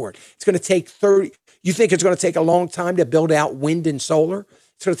for it. It's going to take you think it's going to take a long time to build out wind and solar?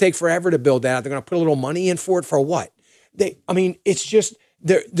 It's going to take forever to build that out. They're going to put a little money in for it for what? It's just,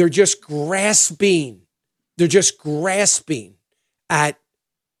 they're just grasping. They're just grasping at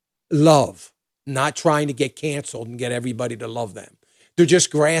love, not trying to get canceled and get everybody to love them. They're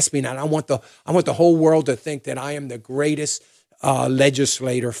just grasping at it. I want the whole world to think that I am the greatest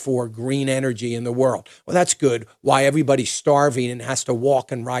legislator for green energy in the world. Well, that's good. Why everybody's starving and has to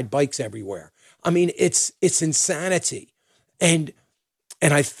walk and ride bikes everywhere. It's insanity. And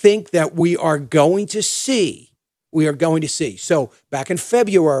I think that we are going to see. So back in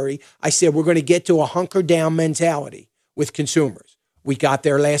February, I said we're going to get to a hunker down mentality with consumers. We got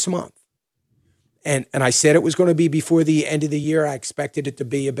there last month. And I said it was going to be before the end of the year. I expected it to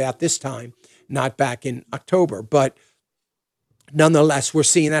be about this time, not back in October. But nonetheless, we're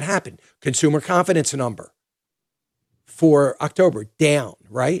seeing that happen. Consumer confidence number for October down,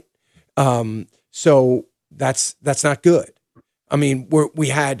 right? So that's not good. We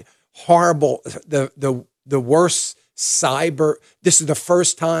had horrible, the worst cyber. This is the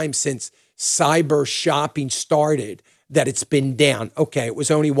first time since cyber shopping started that it's been down. Okay, it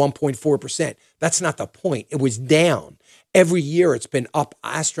was only 1.4%. That's not the point. It was down. Every year it's been up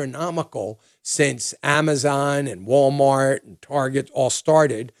astronomical since Amazon and Walmart and Target all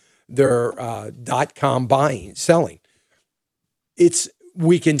started their .com selling.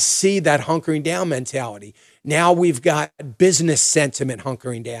 We can see that hunkering down mentality. Now we've got business sentiment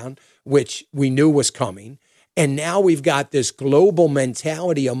hunkering down, which we knew was coming. And now we've got this global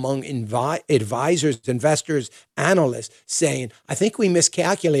mentality among advisors, investors, analysts saying, I think we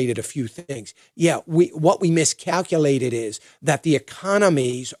miscalculated a few things. Yeah, what we miscalculated is that the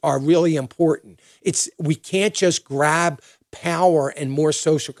economies are really important. We can't just grab power and more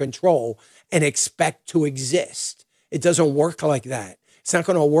social control and expect to exist. It doesn't work like that. It's not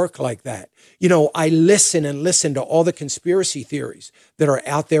going to work like that. I listen to all the conspiracy theories that are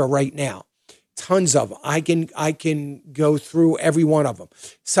out there right now. Tons of them. I can go through every one of them.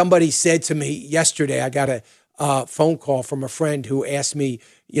 Somebody said to me yesterday, I got a phone call from a friend who asked me,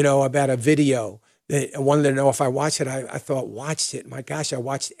 about a video that I wanted to know if I watched it. I thought, watched it. My gosh, I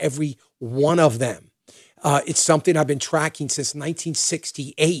watched every one of them. It's something I've been tracking since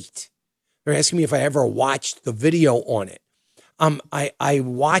 1968. They're asking me if I ever watched the video on it. I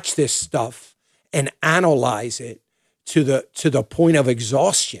watch this stuff and analyze it to the point of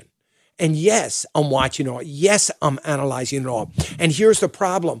exhaustion. And yes, I'm watching it all. Yes, I'm analyzing it all. And here's the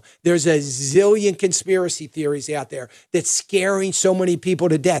problem. There's a zillion conspiracy theories out there that's scaring so many people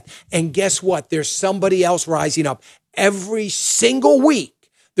to death. And guess what? There's somebody else rising up. Every single week,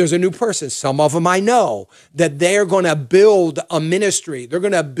 there's a new person. Some of them I know that they're going to build a ministry. They're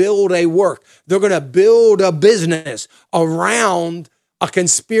going to build a work. They're going to build a business around a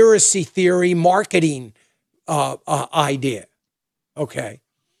conspiracy theory marketing idea. Okay.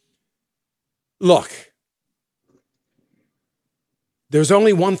 Look, there's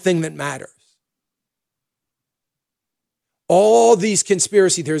only one thing that matters. All these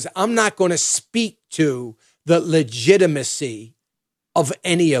conspiracy theories, I'm not going to speak to the legitimacy of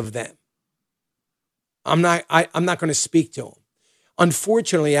any of them. I'm not going to speak to them.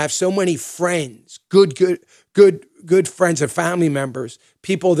 Unfortunately, I have so many friends, good friends and family members,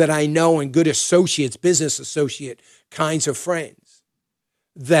 people that I know and good associates, business associate kinds of friends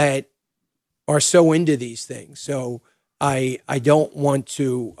that are so into these things. So I don't want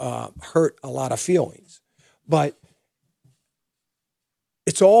to hurt a lot of feelings. But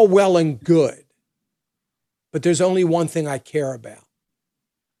it's all well and good. But there's only one thing I care about.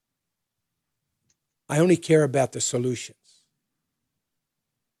 I only care about the solutions.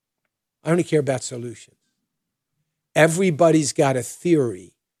 I only care about solutions. Everybody's got a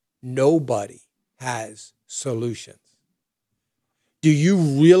theory. Nobody has solutions. Do you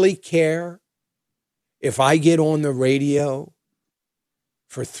really care if I get on the radio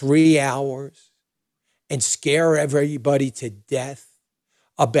for 3 hours and scare everybody to death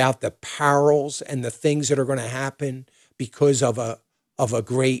about the perils and the things that are going to happen because of a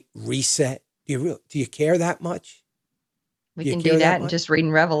great reset? Do you care that much? We can do that and just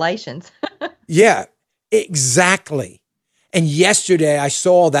reading Revelations. Yeah, exactly. And yesterday I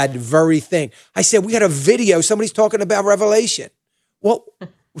saw that very thing. I said, we got a video. Somebody's talking about Revelation. Well,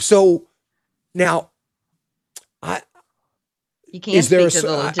 so now you can't speak to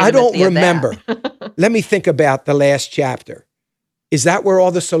the legitimacy I don't remember. of that. Let me think about the last chapter. Is that where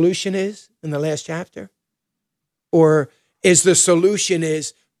all the solution is in the last chapter? Or is the solution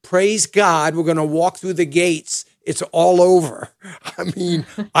is, praise God, we're going to walk through the gates. It's all over. I mean,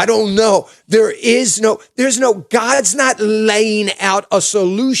 I don't know. There's no, God's not laying out a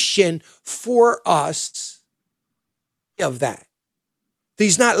solution for us of that.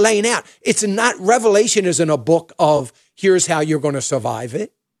 He's not laying out. It's not, Revelation isn't a book of here's how you're going to survive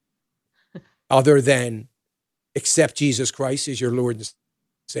it, other than accept Jesus Christ as your Lord and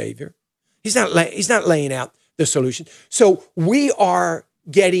Savior. He's not laying out the solution. So we are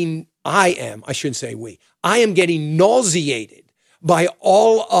getting, I am getting nauseated by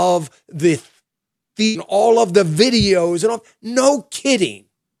all of the videos and all. No kidding.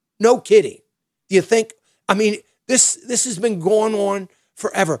 Do you think, I mean, this has been going on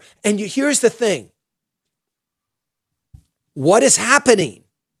forever. And here's the thing. What is happening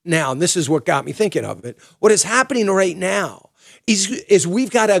now, and this is what got me thinking of it, what is happening right now is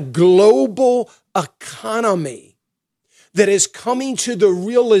we've got a global economy that is coming to the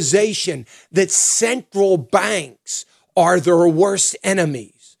realization that central banks are their worst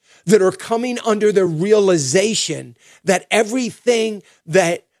enemies, that are coming under the realization that everything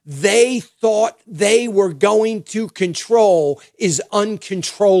that they thought they were going to control is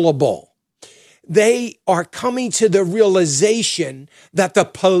uncontrollable. They are coming to the realization that the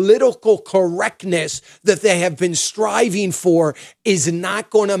political correctness that they have been striving for is not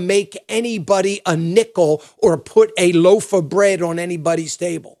going to make anybody a nickel or put a loaf of bread on anybody's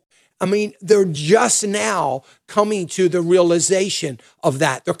table. I mean, they're just now coming to the realization of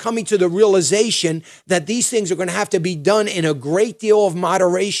that. They're coming to the realization that these things are going to have to be done in a great deal of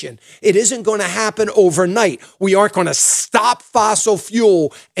moderation. It isn't going to happen overnight. We aren't going to stop fossil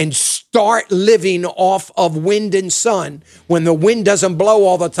fuel and start living off of wind and sun when the wind doesn't blow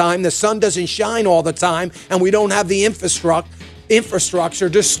all the time, the sun doesn't shine all the time, and we don't have the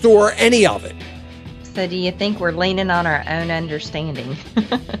infrastructure to store any of it. So do you think we're leaning on our own understanding?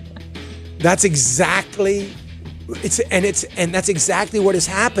 That's exactly that's exactly what is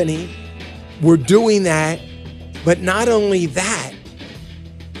happening. We're doing that, but not only that,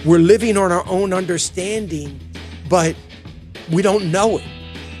 we're living on our own understanding, but we don't know it.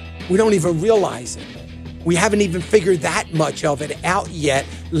 We don't even realize it. We haven't even figured that much of it out yet,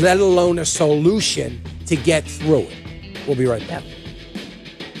 let alone a solution to get through it. We'll be right back.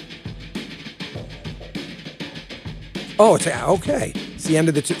 Oh, it's okay. It's the end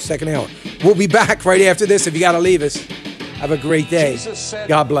of the second hour. We'll be back right after this. If you got to leave us, have a great day.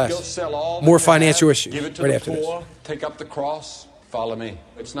 God bless. More financial issues right after this. Take up the cross, follow me.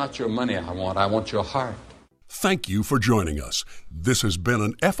 It's not your money I want your heart. Thank you for joining us. This has been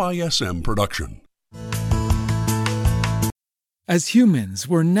an FISM production. As humans,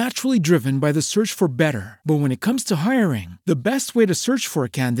 we're naturally driven by the search for better. But when it comes to hiring, the best way to search for a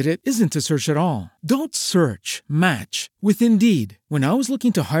candidate isn't to search at all. Don't search, match with Indeed. When I was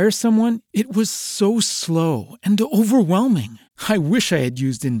looking to hire someone, it was so slow and overwhelming. I wish I had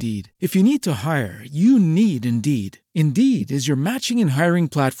used Indeed. If you need to hire, you need Indeed. Indeed is your matching and hiring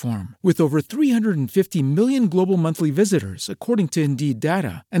platform with over 350 million global monthly visitors, according to Indeed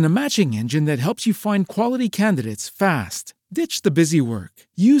data, and a matching engine that helps you find quality candidates fast. Ditch the busy work.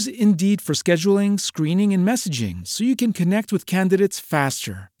 Use Indeed for scheduling, screening, and messaging so you can connect with candidates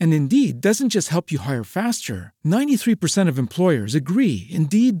faster. And Indeed doesn't just help you hire faster. 93% of employers agree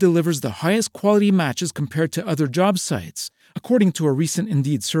Indeed delivers the highest quality matches compared to other job sites, according to a recent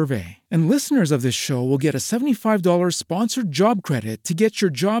Indeed survey. And listeners of this show will get a $75 sponsored job credit to get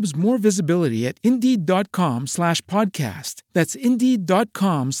your jobs more visibility at Indeed.com/podcast. That's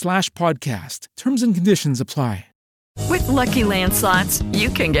Indeed.com/podcast. Terms and conditions apply. With Lucky Land Slots, you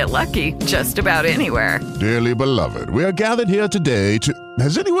can get lucky just about anywhere. Dearly beloved, we are gathered here today to...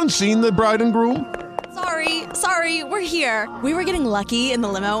 Has anyone seen the bride and groom? Sorry, we're here. We were getting lucky in the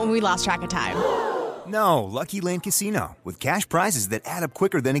limo and we lost track of time. No, Lucky Land Casino, with cash prizes that add up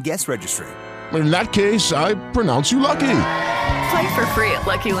quicker than a guest registry. In that case, I pronounce you lucky. Play for free at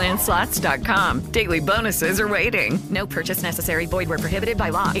LuckyLandSlots.com. Daily bonuses are waiting. No purchase necessary. Void where prohibited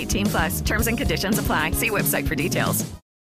by law. 18+. Terms and conditions apply. See website for details.